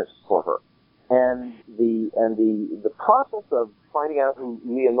partners for her, and the process of finding out who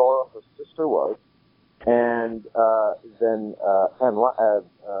Leonora, her sister, was, and then I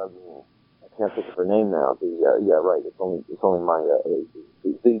can't think of her name now. It's only my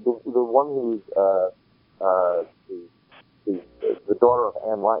the one who's the daughter of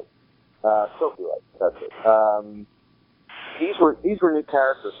Anne Light, Sophie Light. That's it. These were new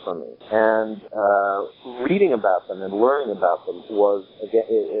characters for me, and reading about them and learning about them was again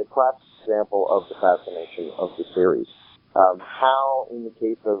a classic example of the fascination of the series. How in the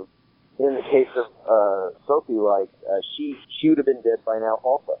case of Sophie, like she would have been dead by now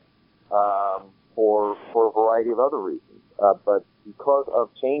also, for a variety of other reasons. But because of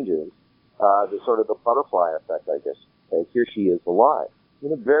changes, the sort of the butterfly effect, I guess, here she is alive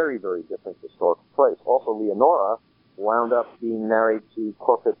in a very, very different historical place. Also, Leonora wound up being married to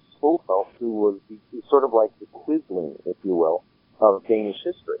Corfitz Schoolfelt, who was sort of like the Quisling, if you will, of Danish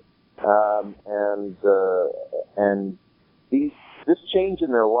history. And this change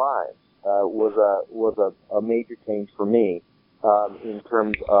in their lives was a major change for me in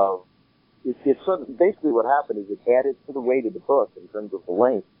terms of basically what happened is it added to the weight of the book in terms of the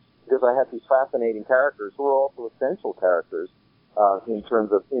length, because I had these fascinating characters who were also essential characters in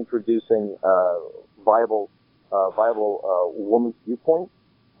terms of introducing viable woman's viewpoint.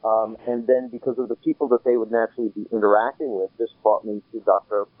 And then because of the people that they would naturally be interacting with, this brought me to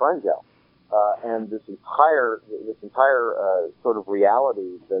Dr. Frangel. And this entire sort of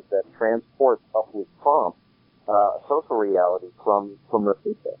reality that transports up with prompt social reality from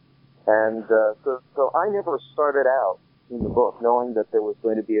Rafika. And so I never started out in the book knowing that there was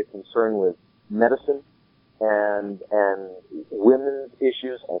going to be a concern with medicine and women's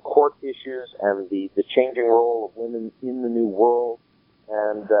issues and court issues and the changing role of women in the New World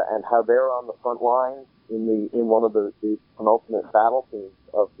and how they're on the front lines in one of the penultimate battle scenes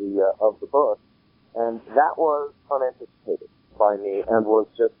of the book, and that was unanticipated. by me and was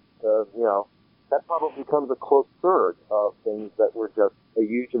just, that probably becomes a close third of things that were just a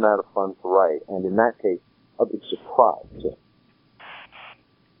huge amount of fun to write, and in that case, a big surprise too.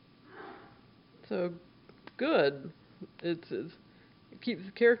 So, good. It keeps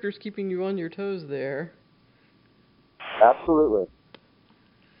the characters keeping you on your toes there. Absolutely.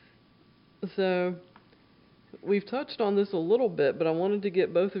 So, we've touched on this a little bit, but I wanted to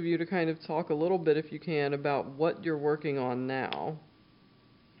get both of you to kind of talk a little bit, if you can, about what you're working on now.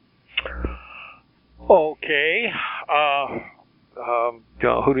 Okay.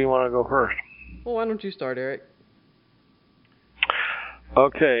 Who do you want to go first? Well, why don't you start, Eric?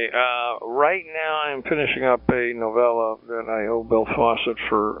 Okay. Right now I'm finishing up a novella that I owe Bill Fawcett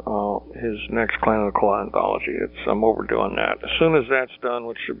for his next clinical anthology. I'm overdoing that. As soon as that's done,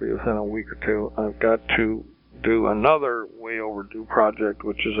 which should be within a week or two, I've got to do another way overdue project,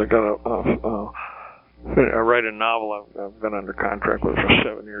 which is I write a novel I've been under contract with for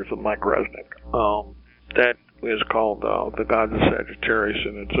 7 years with Mike Resnick. That is called The Gods of Sagittarius,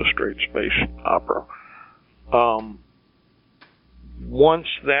 and it's a straight space opera. Once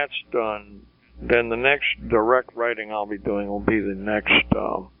that's done, then the next direct writing I'll be doing will be the next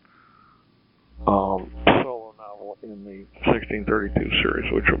solo novel in the 1632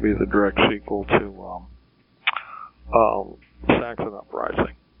 series, which will be the direct sequel to Saxon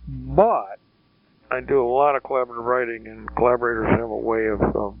Uprising. But I do a lot of collaborative writing, and collaborators have a way of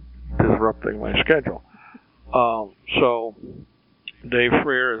disrupting my schedule. So Dave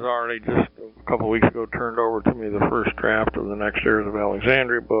Freer has already just a couple of weeks ago turned over to me the first draft of the Next Heirs of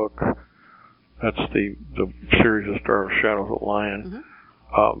Alexandria book. That's the series that stars Shadows of Lion.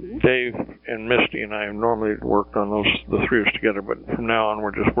 Mm-hmm. Dave and Misty and I have normally worked on the three of us together, but from now on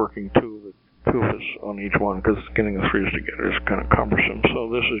we're just working two of us on each one, because getting the three of us together is kind of cumbersome. So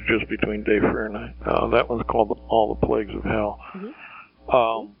this is just between Dave Freer and I. That one's called All the Plagues of Hell.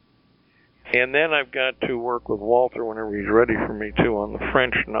 Mm-hmm. And then I've got to work with Walter whenever he's ready for me, too, on the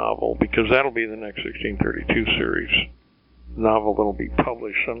French novel, because that'll be the next 1632 series novel that'll be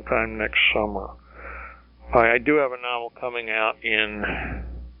published sometime next summer. I do have a novel coming out in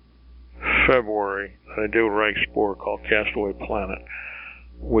February that I do with Reichsbohr called Castaway Planet,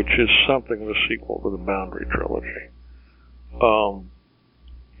 which is something of a sequel to the Boundary trilogy.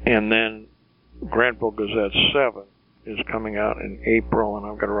 And then Grantville Gazette 7 is coming out in April, and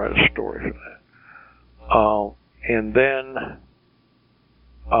I've got to write a story for that. And then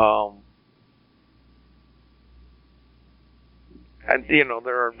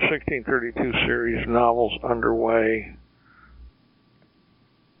there are 1632 series novels underway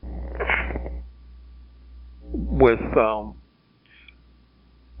with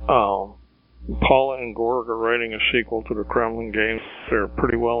Paula and Gorg are writing a sequel to the Kremlin Games they're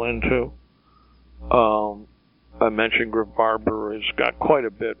pretty well into. I mentioned Griff Barber has got quite a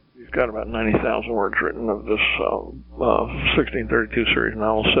bit. He's got about 90,000 words written of this 1632 series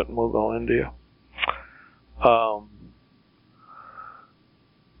novel set in Mughal, India.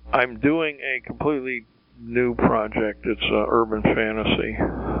 I'm doing a completely new project. It's urban fantasy.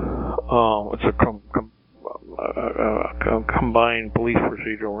 It's a combined police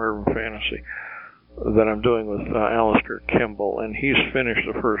procedural urban fantasy that I'm doing with Alistair Kimball, and he's finished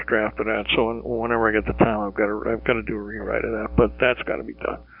the first draft of that. So whenever I get the time, I've got to do a rewrite of that. But that's got to be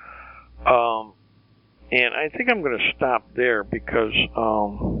done. And I think I'm going to stop there because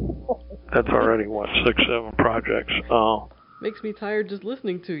that's already 6, 7 projects. Makes me tired just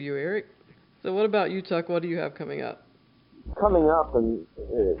listening to you, Eric. So what about you, Chuck? What do you have coming up? Coming up and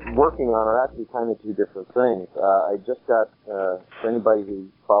working on are actually kind of two different things. I just got, for anybody who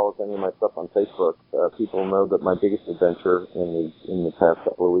follows any of my stuff on Facebook, people know that my biggest adventure in the past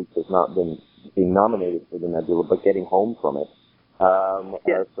couple of weeks has not been being nominated for the Nebula, but getting home from it.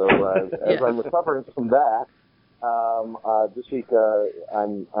 As I'm recovering from that, this week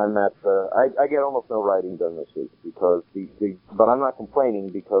I'm at I get almost no writing done this week because but I'm not complaining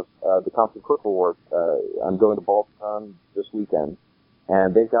because the Compton Cook Award, I'm going to Baltimore this weekend,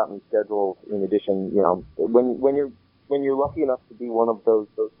 and they've got me scheduled. In addition, when you're lucky enough to be one of those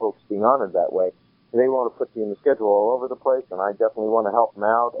folks being honored that way, they want to put you in the schedule all over the place, and I definitely want to help them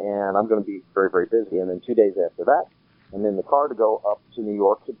out, and I'm going to be very, very busy. And then 2 days after that, I'm in the car to go up to New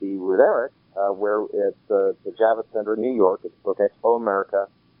York to be with Eric, where it's the Javits Center in New York. It's Book Expo America,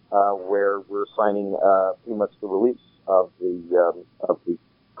 where we're signing pretty much the release of the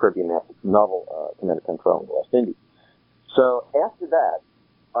Caribbean novel, Commander Cantrell in the West Indies. So after that,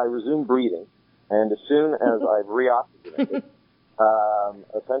 I resume breathing, and as soon as I've reoxygenated,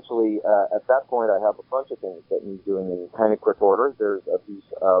 essentially at that point I have a bunch of things that need doing in kind of quick order. There's a piece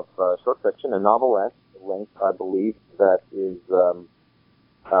of short fiction, a novelette, link, I believe, that is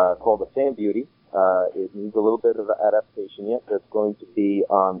called A Fan Beauty. It needs a little bit of adaptation yet. That's going to be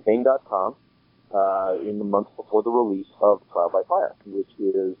on Bane.com in the month before the release of Trial by Fire, which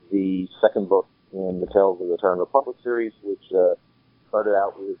is the second book in the Tales of the Terran Republic series, which started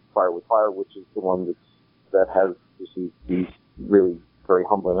out with Fire with Fire, which is the one that has received these really very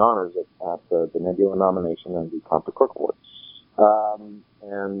humbling honors at the Nebula nomination and the Compton Cook Award.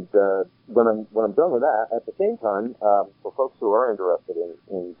 When I'm done with that, at the same time, for folks who are interested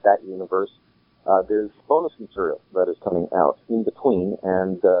in that universe, there's bonus material that is coming out in between,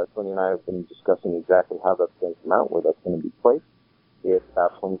 and Tony and I have been discussing exactly how that's going to come out, where that's going to be placed. It's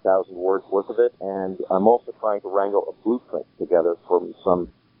about 20,000 words worth of it, and I'm also trying to wrangle a blueprint together from some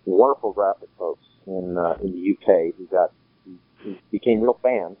wonderful graphic folks in the UK who became real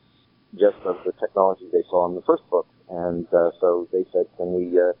fans just of the technology they saw in the first book. And so they said, can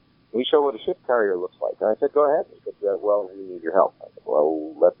we show what a ship carrier looks like? And I said, go ahead. They said, well, we need your help. I said,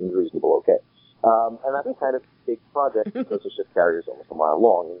 well, that seems reasonable, okay. And that's a kind of big project because the ship carrier is almost a mile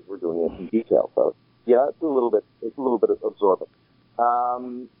long, and we're doing it in detail. So yeah, it's a little bit absorbent.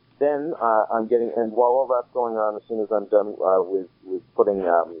 Then I'm getting, and while all that's going on, as soon as I'm done with putting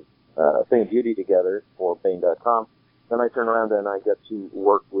Thing of Beauty together for Bane.com, then I turn around and I get to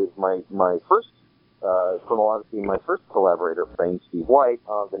work with my first chronologically, my first collaborator, Bane Steve White,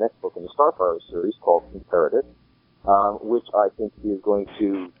 on the next book in the Starfire series called Imperative, which I think is going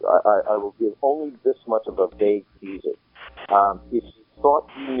to, I will give only this much of a vague teaser. If you thought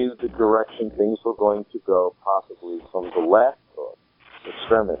you knew the direction things were going to go, possibly from the last book,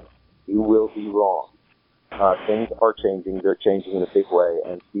 Extremity, you will be wrong. Things are changing. They're changing in a big way,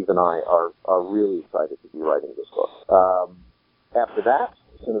 and Steve and I are really excited to be writing this book. After that,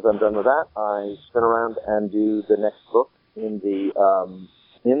 as soon as I'm done with that, I spin around and do the next book in the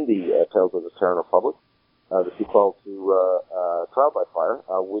Tales of the Terran Republic, the sequel to Trial by Fire,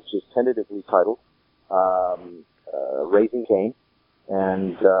 which is tentatively titled Raising Cain,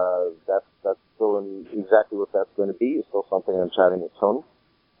 and that's still exactly what that's going to be. It's still something I'm chatting with Tony.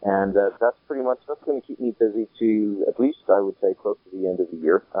 And that's going to keep me busy to at least, I would say, close to the end of the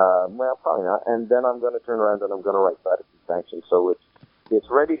year. Well, probably not. And then I'm going to turn around and I'm going to write Battersea Sanctions. So it's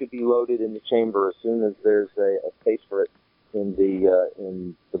ready to be loaded in the chamber as soon as there's a space for it in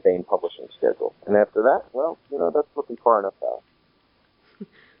the Bane publishing schedule. And after that, well, that's looking far enough out.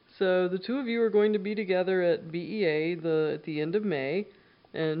 So the two of you are going to be together at BEA at the end of May.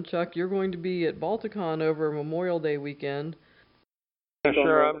 And Chuck, you're going to be at Balticon over Memorial Day weekend.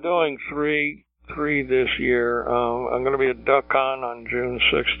 Sure, I'm doing three this year. I'm going to be at DuckCon on June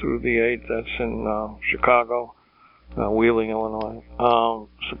 6th through the 8th. That's in Chicago, Wheeling, Illinois.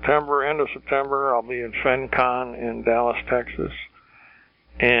 End of September, I'll be at FenCon in Dallas, Texas.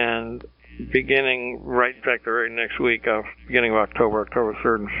 And beginning right next week, beginning of October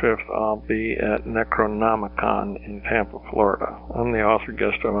 3rd and 5th, I'll be at Necronomicon in Tampa, Florida. I'm the author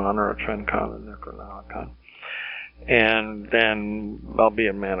guest of honor at FenCon and Necronomicon. And then I'll be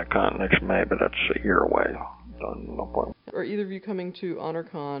at Manicon next May, but that's a year away. No point. Are either of you coming to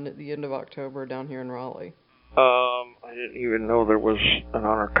HonorCon at the end of October down here in Raleigh? I didn't even know there was an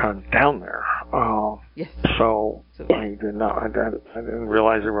HonorCon down there. Yes. So I did not. I didn't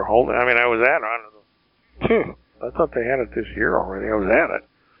realize they were holding. I mean, I was at Honor. I thought they had it this year already. I was at it.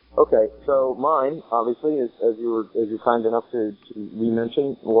 Okay, so mine, obviously, is as you're kind enough to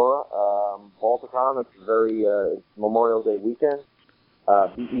re-mention, Laura, Balticon, it's very Memorial Day weekend.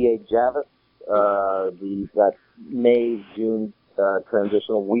 BEA Javits, that May-June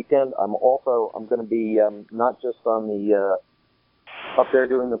transitional weekend. I'm going to be not just on the up there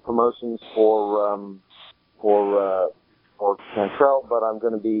doing the promotions for Cantrell, but I'm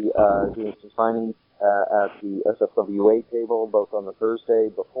going to be doing some signings at the SFWA table, both on the Thursday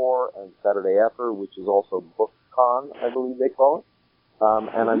before and Saturday after, which is also BookCon, I believe they call it.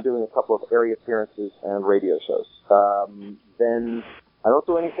 And I'm doing a couple of area appearances and radio shows. Then I don't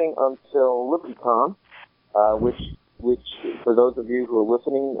do anything until LibertyCon, which for those of you who are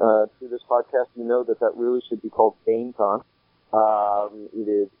listening to this podcast, you know that really should be called BaneCon.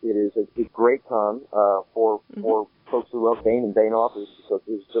 It is a great con for folks who love Bane and Bane authors, because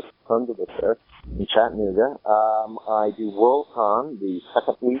there's just tons of us there in Chattanooga. I do WorldCon the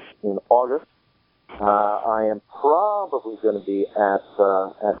second week in August. I am probably going to be at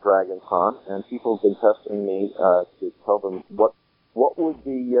DragonCon, and people have been testing me to tell them what would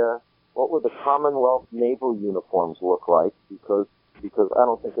the Commonwealth naval uniforms look like, because I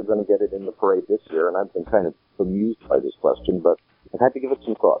don't think they're going to get it in the parade this year, and I've been kind of amused by this question, but I've had to give it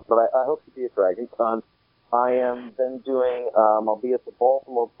some thought. But I hope to be at DragonCon. I am then doing, I'll be at the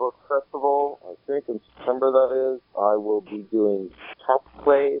Baltimore Book Festival, I think in September that is. I will be doing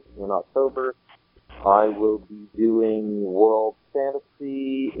Conclave in October. I will be doing World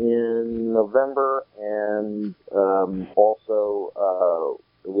Fantasy in November, and also,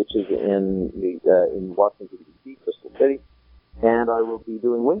 which is in Washington, D.C., Crystal City. And I will be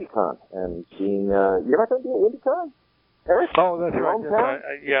doing WindyCon and seeing, you're not going to be at WindyCon? Eric? Oh, that's right.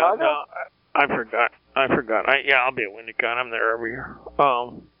 I forgot. I'll be at WindyCon. I'm there every year.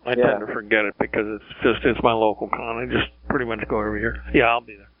 I tend to forget it because it's my local con. I just pretty much go every year. Yeah, I'll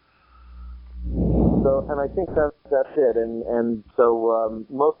be there. So, and I think that's it. And so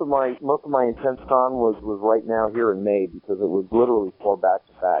most of my intense con was right now here in May because it was literally 4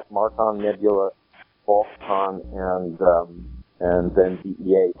 back-to-back: Marcon, Nebula, BalkCon, and then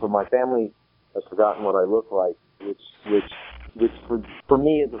DEA. So my family has forgotten what I look like, which for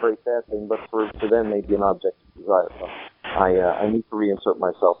me is a very sad thing, but for them may be an object of desire. So I need to reinsert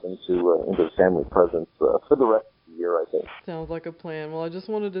myself into the family presence for the rest of the year, I think. Sounds like a plan. Well, I just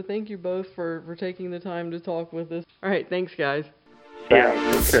wanted to thank you both for taking the time to talk with us. All right, thanks, guys.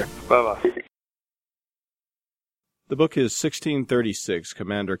 Yeah, sure. Bye-bye. The book is 1636,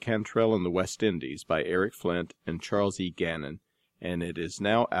 Commander Cantrell in the West Indies by Eric Flint and Charles E. Gannon, and it is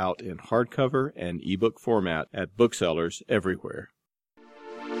now out in hardcover and ebook format at booksellers everywhere.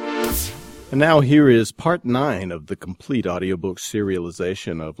 And now here is Part 9 of the complete audiobook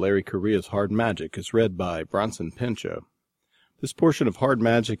serialization of Larry Correia's Hard Magic, as read by Bronson Pinchot. This portion of Hard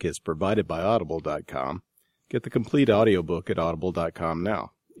Magic is provided by Audible.com. Get the complete audiobook at Audible.com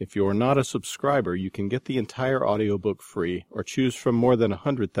now. If you are not a subscriber, you can get the entire audiobook free or choose from more than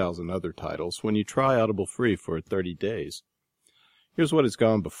 100,000 other titles when you try Audible free for 30 days. Here's what has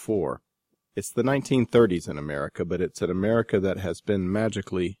gone before. It's the 1930s in America, but it's an America that has been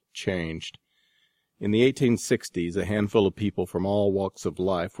magically changed. In the 1860s, a handful of people from all walks of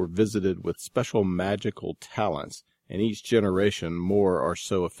life were visited with special magical talents, and each generation more are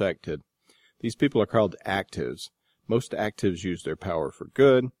so affected. These people are called actives. Most actives use their power for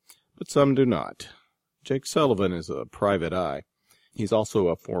good, but some do not. Jake Sullivan is a private eye. He's also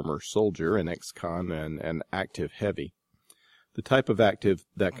a former soldier, an ex-con, and an active heavy. The type of active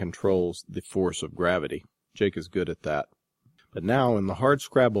that controls the force of gravity. Jake is good at that. But now, in the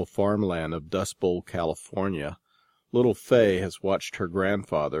hardscrabble farmland of Dust Bowl, California, little Faye has watched her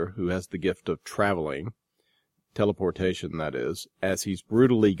grandfather, who has the gift of traveling, teleportation that is, as he's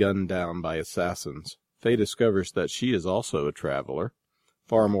brutally gunned down by assassins. Faye discovers that she is also a traveler,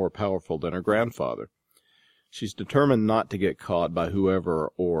 far more powerful than her grandfather. She's determined not to get caught by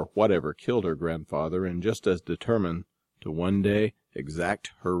whoever or whatever killed her grandfather, and just as determined to one day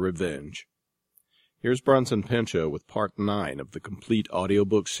exact her revenge. Here's Bronson Pinchot with Part 9 of the complete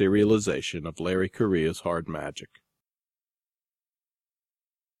audiobook serialization of Larry Correia's Hard Magic.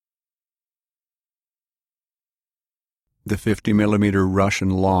 The 50-millimeter Russian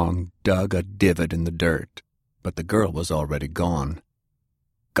long dug a divot in the dirt, but the girl was already gone.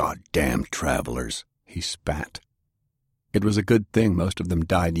 "Goddamn travelers," he spat. It was a good thing most of them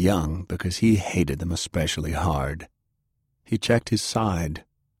died young, because he hated them especially hard. He checked his side.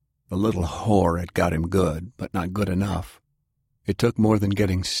 The little whore had got him good, but not good enough. It took more than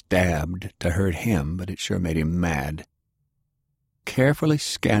getting stabbed to hurt him, but it sure made him mad. Carefully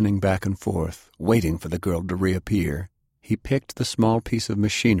scanning back and forth, waiting for the girl to reappear, he picked the small piece of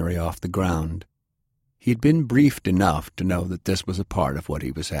machinery off the ground. He'd been briefed enough to know that this was a part of what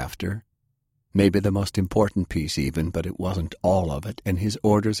he was after. Maybe the most important piece even, but it wasn't all of it, and his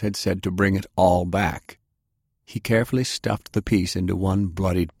orders had said to bring it all back. He carefully stuffed the piece into one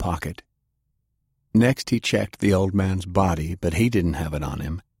bloodied pocket. Next he checked the old man's body, but he didn't have it on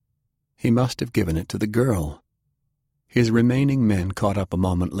him. He must have given it to the girl. His remaining men caught up a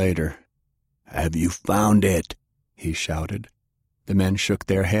moment later. "Have you found it?" he shouted. The men shook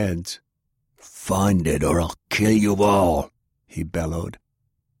their heads. "Find it or I'll kill you all," he bellowed.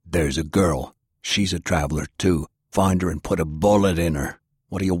 "There's a girl. She's a traveler too. Find her and put a bullet in her.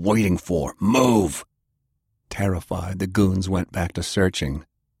 What are you waiting for? Move!" Terrified, the goons went back to searching.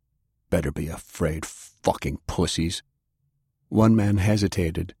 Better be afraid, fucking pussies. One man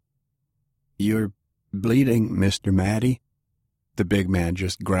hesitated. "You're bleeding, Mr. Matty?" The big man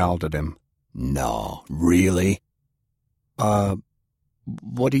just growled at him. "No, really?"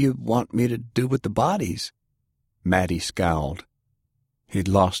 What do you want me to do with the bodies?" Matty scowled. He'd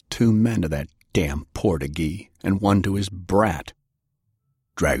lost 2 men to that damn Portuguese, and 1 to his brat.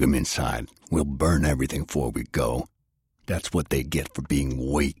 "Drag 'em inside. We'll burn everything before we go. That's what they get for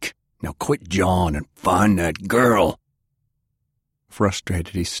being weak. Now quit jawing and find that girl."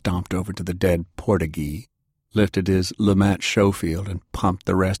 Frustrated, he stomped over to the dead Portuguese, lifted his Lamont Schofield and pumped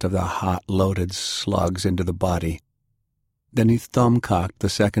the rest of the hot, loaded slugs into the body. Then he thumb-cocked the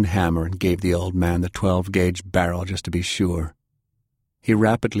second hammer and gave the old man the 12-gauge barrel just to be sure. He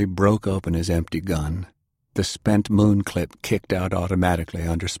rapidly broke open his empty gun. The spent moon clip kicked out automatically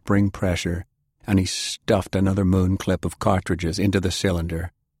under spring pressure, and he stuffed another moon clip of cartridges into the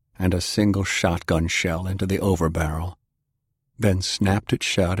cylinder and a single shotgun shell into the overbarrel, then snapped it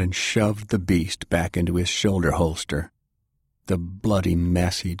shut and shoved the beast back into his shoulder holster. The bloody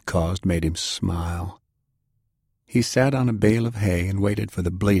mess he'd caused made him smile. He sat on a bale of hay and waited for the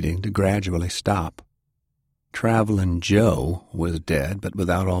bleeding to gradually stop. Travelin' Joe was dead, but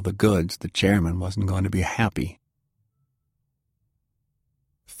without all the goods, the chairman wasn't going to be happy.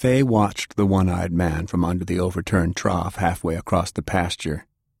 Fay watched the one-eyed man from under the overturned trough halfway across the pasture.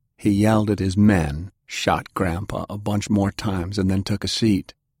 He yelled at his men, shot Grandpa a bunch more times, and then took a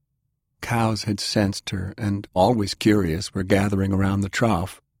seat. Cows had sensed her, and, always curious, were gathering around the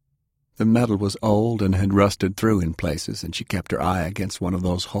trough. The metal was old and had rusted through in places, and she kept her eye against one of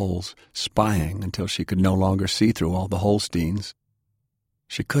those holes, spying until she could no longer see through all the Holsteins.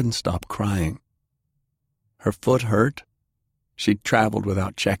 She couldn't stop crying. Her foot hurt. She'd traveled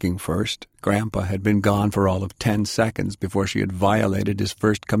without checking first. Grandpa had been gone for all of 10 seconds before she had violated his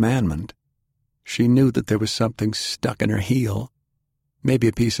first commandment. She knew that there was something stuck in her heel, maybe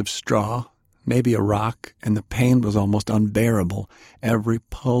a piece of straw, maybe a rock, and the pain was almost unbearable. Every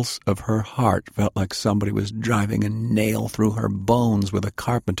pulse of her heart felt like somebody was driving a nail through her bones with a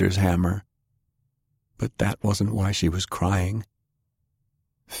carpenter's hammer. But that wasn't why she was crying.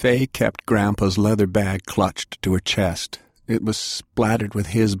 Fay kept Grandpa's leather bag clutched to her chest. It was splattered with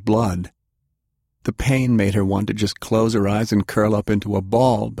his blood. The pain made her want to just close her eyes and curl up into a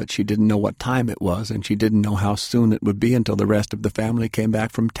ball, but she didn't know what time it was, and she didn't know how soon it would be until the rest of the family came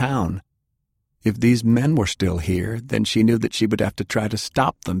back from town. If these men were still here, then she knew that she would have to try to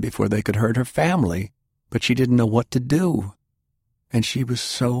stop them before they could hurt her family, but she didn't know what to do. And she was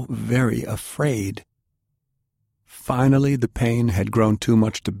so very afraid. Finally, the pain had grown too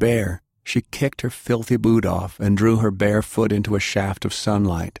much to bear. She kicked her filthy boot off and drew her bare foot into a shaft of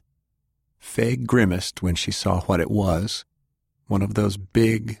sunlight. Fay grimaced when she saw what it was. One of those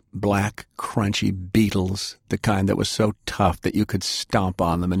big, black, crunchy beetles, the kind that was so tough that you could stomp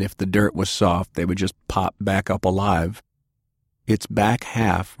on them, and if the dirt was soft, they would just pop back up alive. Its back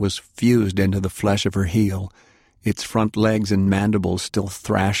half was fused into the flesh of her heel, its front legs and mandibles still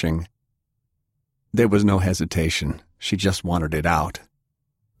thrashing. There was no hesitation. She just wanted it out.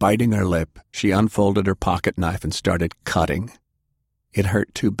 Biting her lip, she unfolded her pocket knife and started cutting. It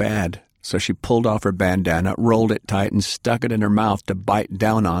hurt too bad, so she pulled off her bandana, rolled it tight, and stuck it in her mouth to bite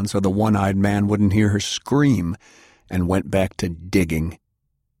down on so the one-eyed man wouldn't hear her scream, and went back to digging.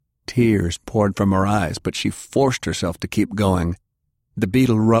 Tears poured from her eyes, but she forced herself to keep going. The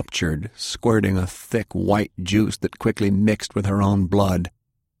beetle ruptured, squirting a thick white juice that quickly mixed with her own blood.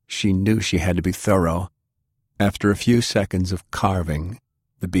 She knew she had to be thorough. After a few seconds of carving,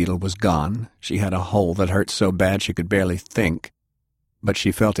 the beetle was gone. She had a hole that hurt so bad she could barely think. But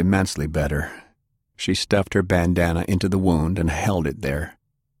she felt immensely better. She stuffed her bandana into the wound and held it there.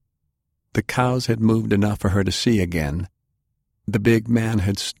 The cows had moved enough for her to see again. The big man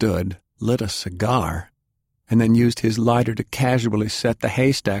had stood, lit a cigar, and then used his lighter to casually set the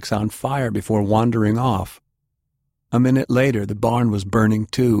haystacks on fire before wandering off. A minute later, the barn was burning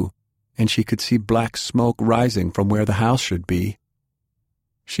too, and she could see black smoke rising from where the house should be.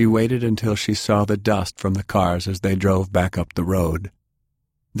 She waited until she saw the dust from the cars as they drove back up the road.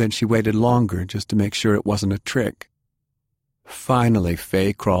 Then she waited longer just to make sure it wasn't a trick. Finally,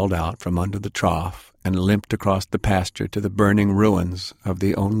 Fay crawled out from under the trough and limped across the pasture to the burning ruins of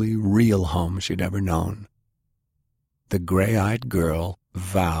the only real home she'd ever known. The gray-eyed girl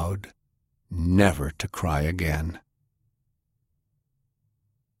vowed never to cry again.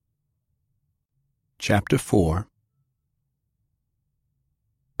 Chapter 4.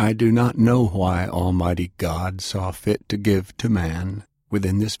 I do not know why Almighty God saw fit to give to man,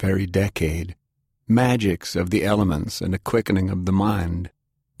 within this very decade, magics of the elements and a quickening of the mind,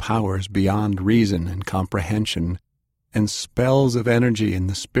 powers beyond reason and comprehension, and spells of energy in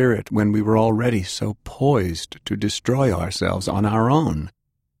the spirit when we were already so poised to destroy ourselves on our own.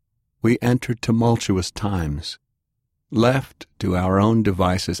 We entered tumultuous times. Left to our own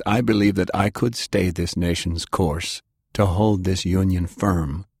devices, I believe that I could stay this nation's course, to hold this union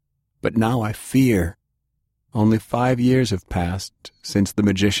firm. But now I fear. Only 5 years have passed since the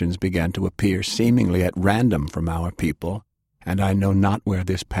magicians began to appear seemingly at random from our people, and I know not where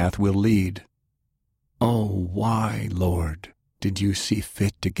this path will lead. Oh, why, Lord, did you see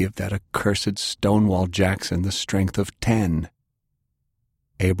fit to give that accursed Stonewall Jackson the strength of 10?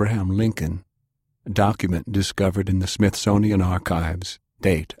 Abraham Lincoln. Document discovered in the Smithsonian Archives.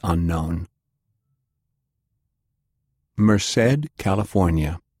 Date unknown. Merced,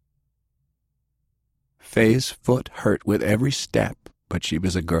 California. Faye's foot hurt with every step, but she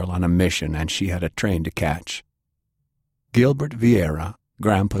was a girl on a mission and she had a train to catch. Gilbert Vieira,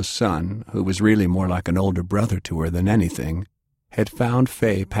 Grandpa's son, who was really more like an older brother to her than anything, had found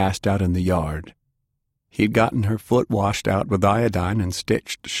Faye passed out in the yard. He'd gotten her foot washed out with iodine and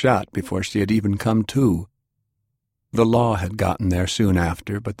stitched shut before she had even come to. The law had gotten there soon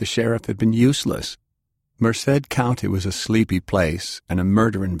after, but the sheriff had been useless. Merced County was a sleepy place, and a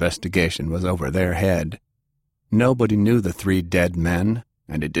murder investigation was over their head. Nobody knew the 3 dead men,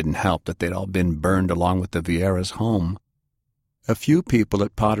 and it didn't help that they'd all been burned along with the Vieiras' home. A few people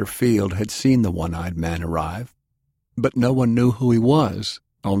at Potter Field had seen the one-eyed man arrive, but no one knew who he was,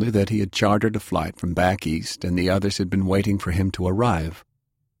 only that he had chartered a flight from back east and the others had been waiting for him to arrive.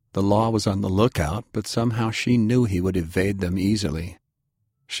 The law was on the lookout, but somehow she knew he would evade them easily.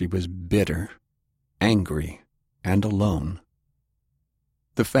 She was bitter, angry, and alone.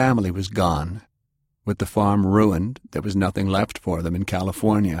 The family was gone. With the farm ruined, there was nothing left for them in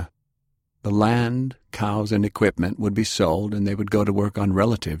California. The land, cows, and equipment would be sold, and they would go to work on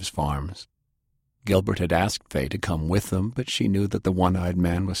relatives' farms. Gilbert had asked Faye to come with them, but she knew that the one-eyed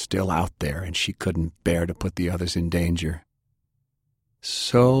man was still out there, and she couldn't bear to put the others in danger.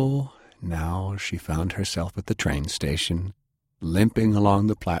 So now she found herself at the train station, limping along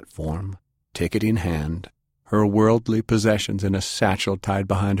the platform, ticket in hand, her worldly possessions in a satchel tied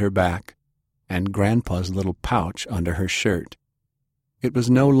behind her back, and Grandpa's little pouch under her shirt. It was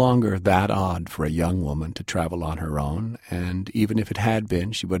no longer that odd for a young woman to travel on her own, and even if it had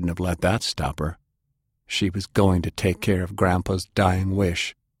been, she wouldn't have let that stop her. She was going to take care of Grandpa's dying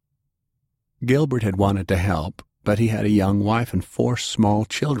wish. Gilbert had wanted to help, but he had a young wife and 4 small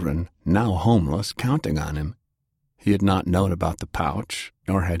children, now homeless, counting on him. He had not known about the pouch,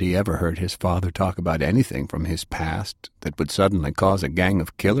 nor had he ever heard his father talk about anything from his past that would suddenly cause a gang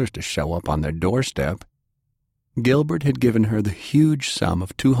of killers to show up on their doorstep. Gilbert had given her the huge sum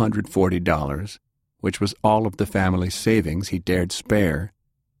of $240, which was all of the family's savings he dared spare.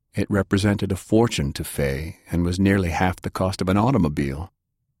 It represented a fortune to Faye and was nearly half the cost of an automobile.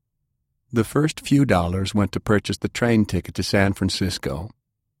 The first few dollars went to purchase the train ticket to San Francisco,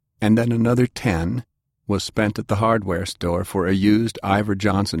 and then another 10 was spent at the hardware store for a used Ivor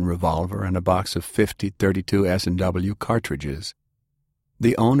Johnson revolver and a box of 50 .32 S&W cartridges.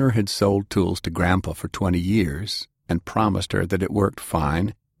 The owner had sold tools to Grandpa for 20 years and promised her that it worked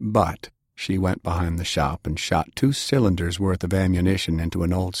fine, but she went behind the shop and shot 2 cylinders worth of ammunition into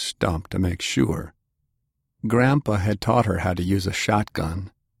an old stump to make sure. Grandpa had taught her how to use a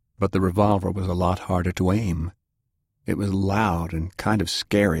shotgun, but the revolver was a lot harder to aim. It was loud and kind of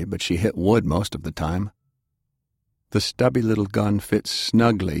scary, but she hit wood most of the time. The stubby little gun fit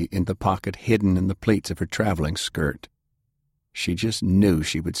snugly in the pocket hidden in the pleats of her traveling skirt. She just knew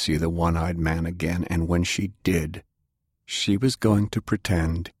she would see the one-eyed man again, and when she did, she was going to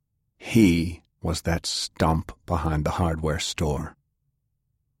pretend he was that stump behind the hardware store.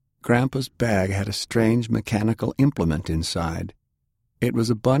 Grandpa's bag had a strange mechanical implement inside. It was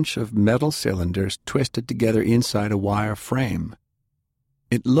a bunch of metal cylinders twisted together inside a wire frame.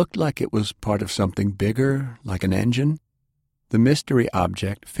 It looked like it was part of something bigger, like an engine. The mystery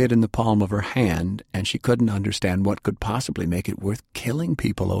object fit in the palm of her hand, and she couldn't understand what could possibly make it worth killing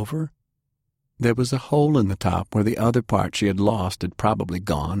people over. There was a hole in the top where the other part she had lost had probably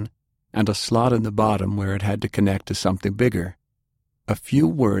gone, and a slot in the bottom where it had to connect to something bigger. A few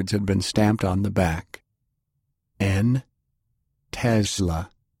words had been stamped on the back. N. Tesla,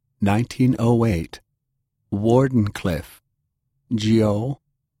 1908. Wardenclyffe, Geo,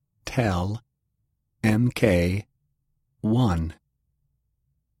 Tel, MK, 1.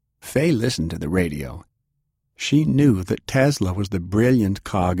 Faye listened to the radio. She knew that Tesla was the brilliant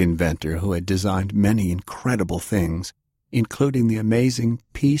cog inventor who had designed many incredible things, including the amazing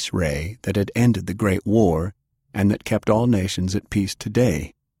peace ray that had ended the Great War and that kept all nations at peace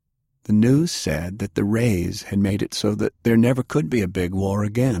today. The news said that the rays had made it so that there never could be a big war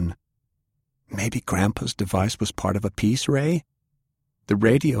again. Maybe Grandpa's device was part of a peace ray? The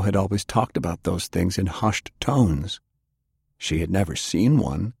radio had always talked about those things in hushed tones. She had never seen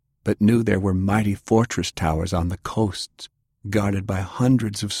one, but knew there were mighty fortress towers on the coasts, guarded by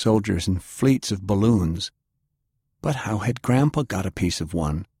hundreds of soldiers and fleets of balloons. But how had Grandpa got a piece of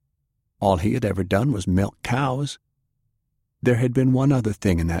one? All he had ever done was milk cows. There had been one other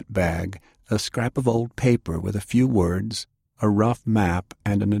thing in that bag, a scrap of old paper with a few words, a rough map,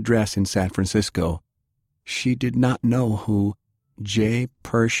 and an address in San Francisco. She did not know who J.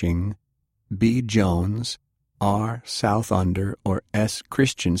 Pershing, B. Jones, R. Southunder, or S.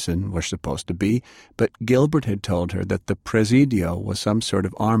 Christensen were supposed to be, but Gilbert had told her that the Presidio was some sort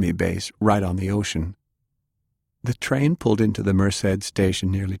of army base right on the ocean. The train pulled into the Merced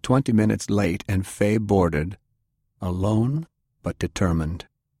station nearly 20 minutes late, and Fay boarded, alone but determined.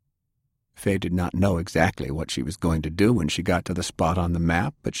 Fay did not know exactly what she was going to do when she got to the spot on the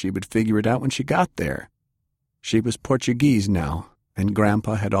map, but she would figure it out when she got there. She was Portuguese now, and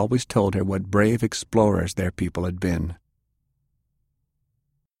Grandpa had always told her what brave explorers their people had been.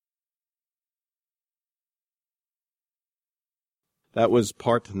 That was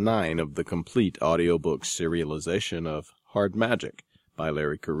part 9 of the complete audiobook serialization of Hard Magic by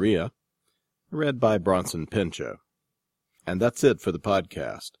Larry Correia, read by Bronson Pinchot. And that's it for the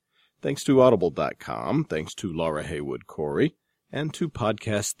podcast. Thanks to Audible.com, thanks to Laura Haywood Corey, and to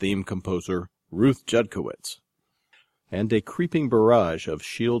podcast theme composer Ruth Judkowitz. And a creeping barrage of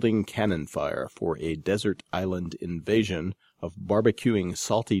shielding cannon fire for a desert island invasion of barbecuing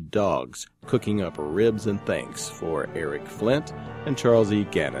salty dogs cooking up ribs and thanks for Eric Flint and Charles E.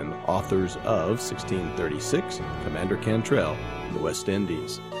 Gannon, authors of 1636, Commander Cantrell, in the West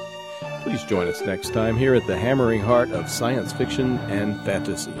Indies. Please join us next time here at the hammering heart of science fiction and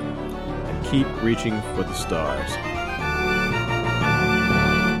fantasy. And keep reaching for the stars.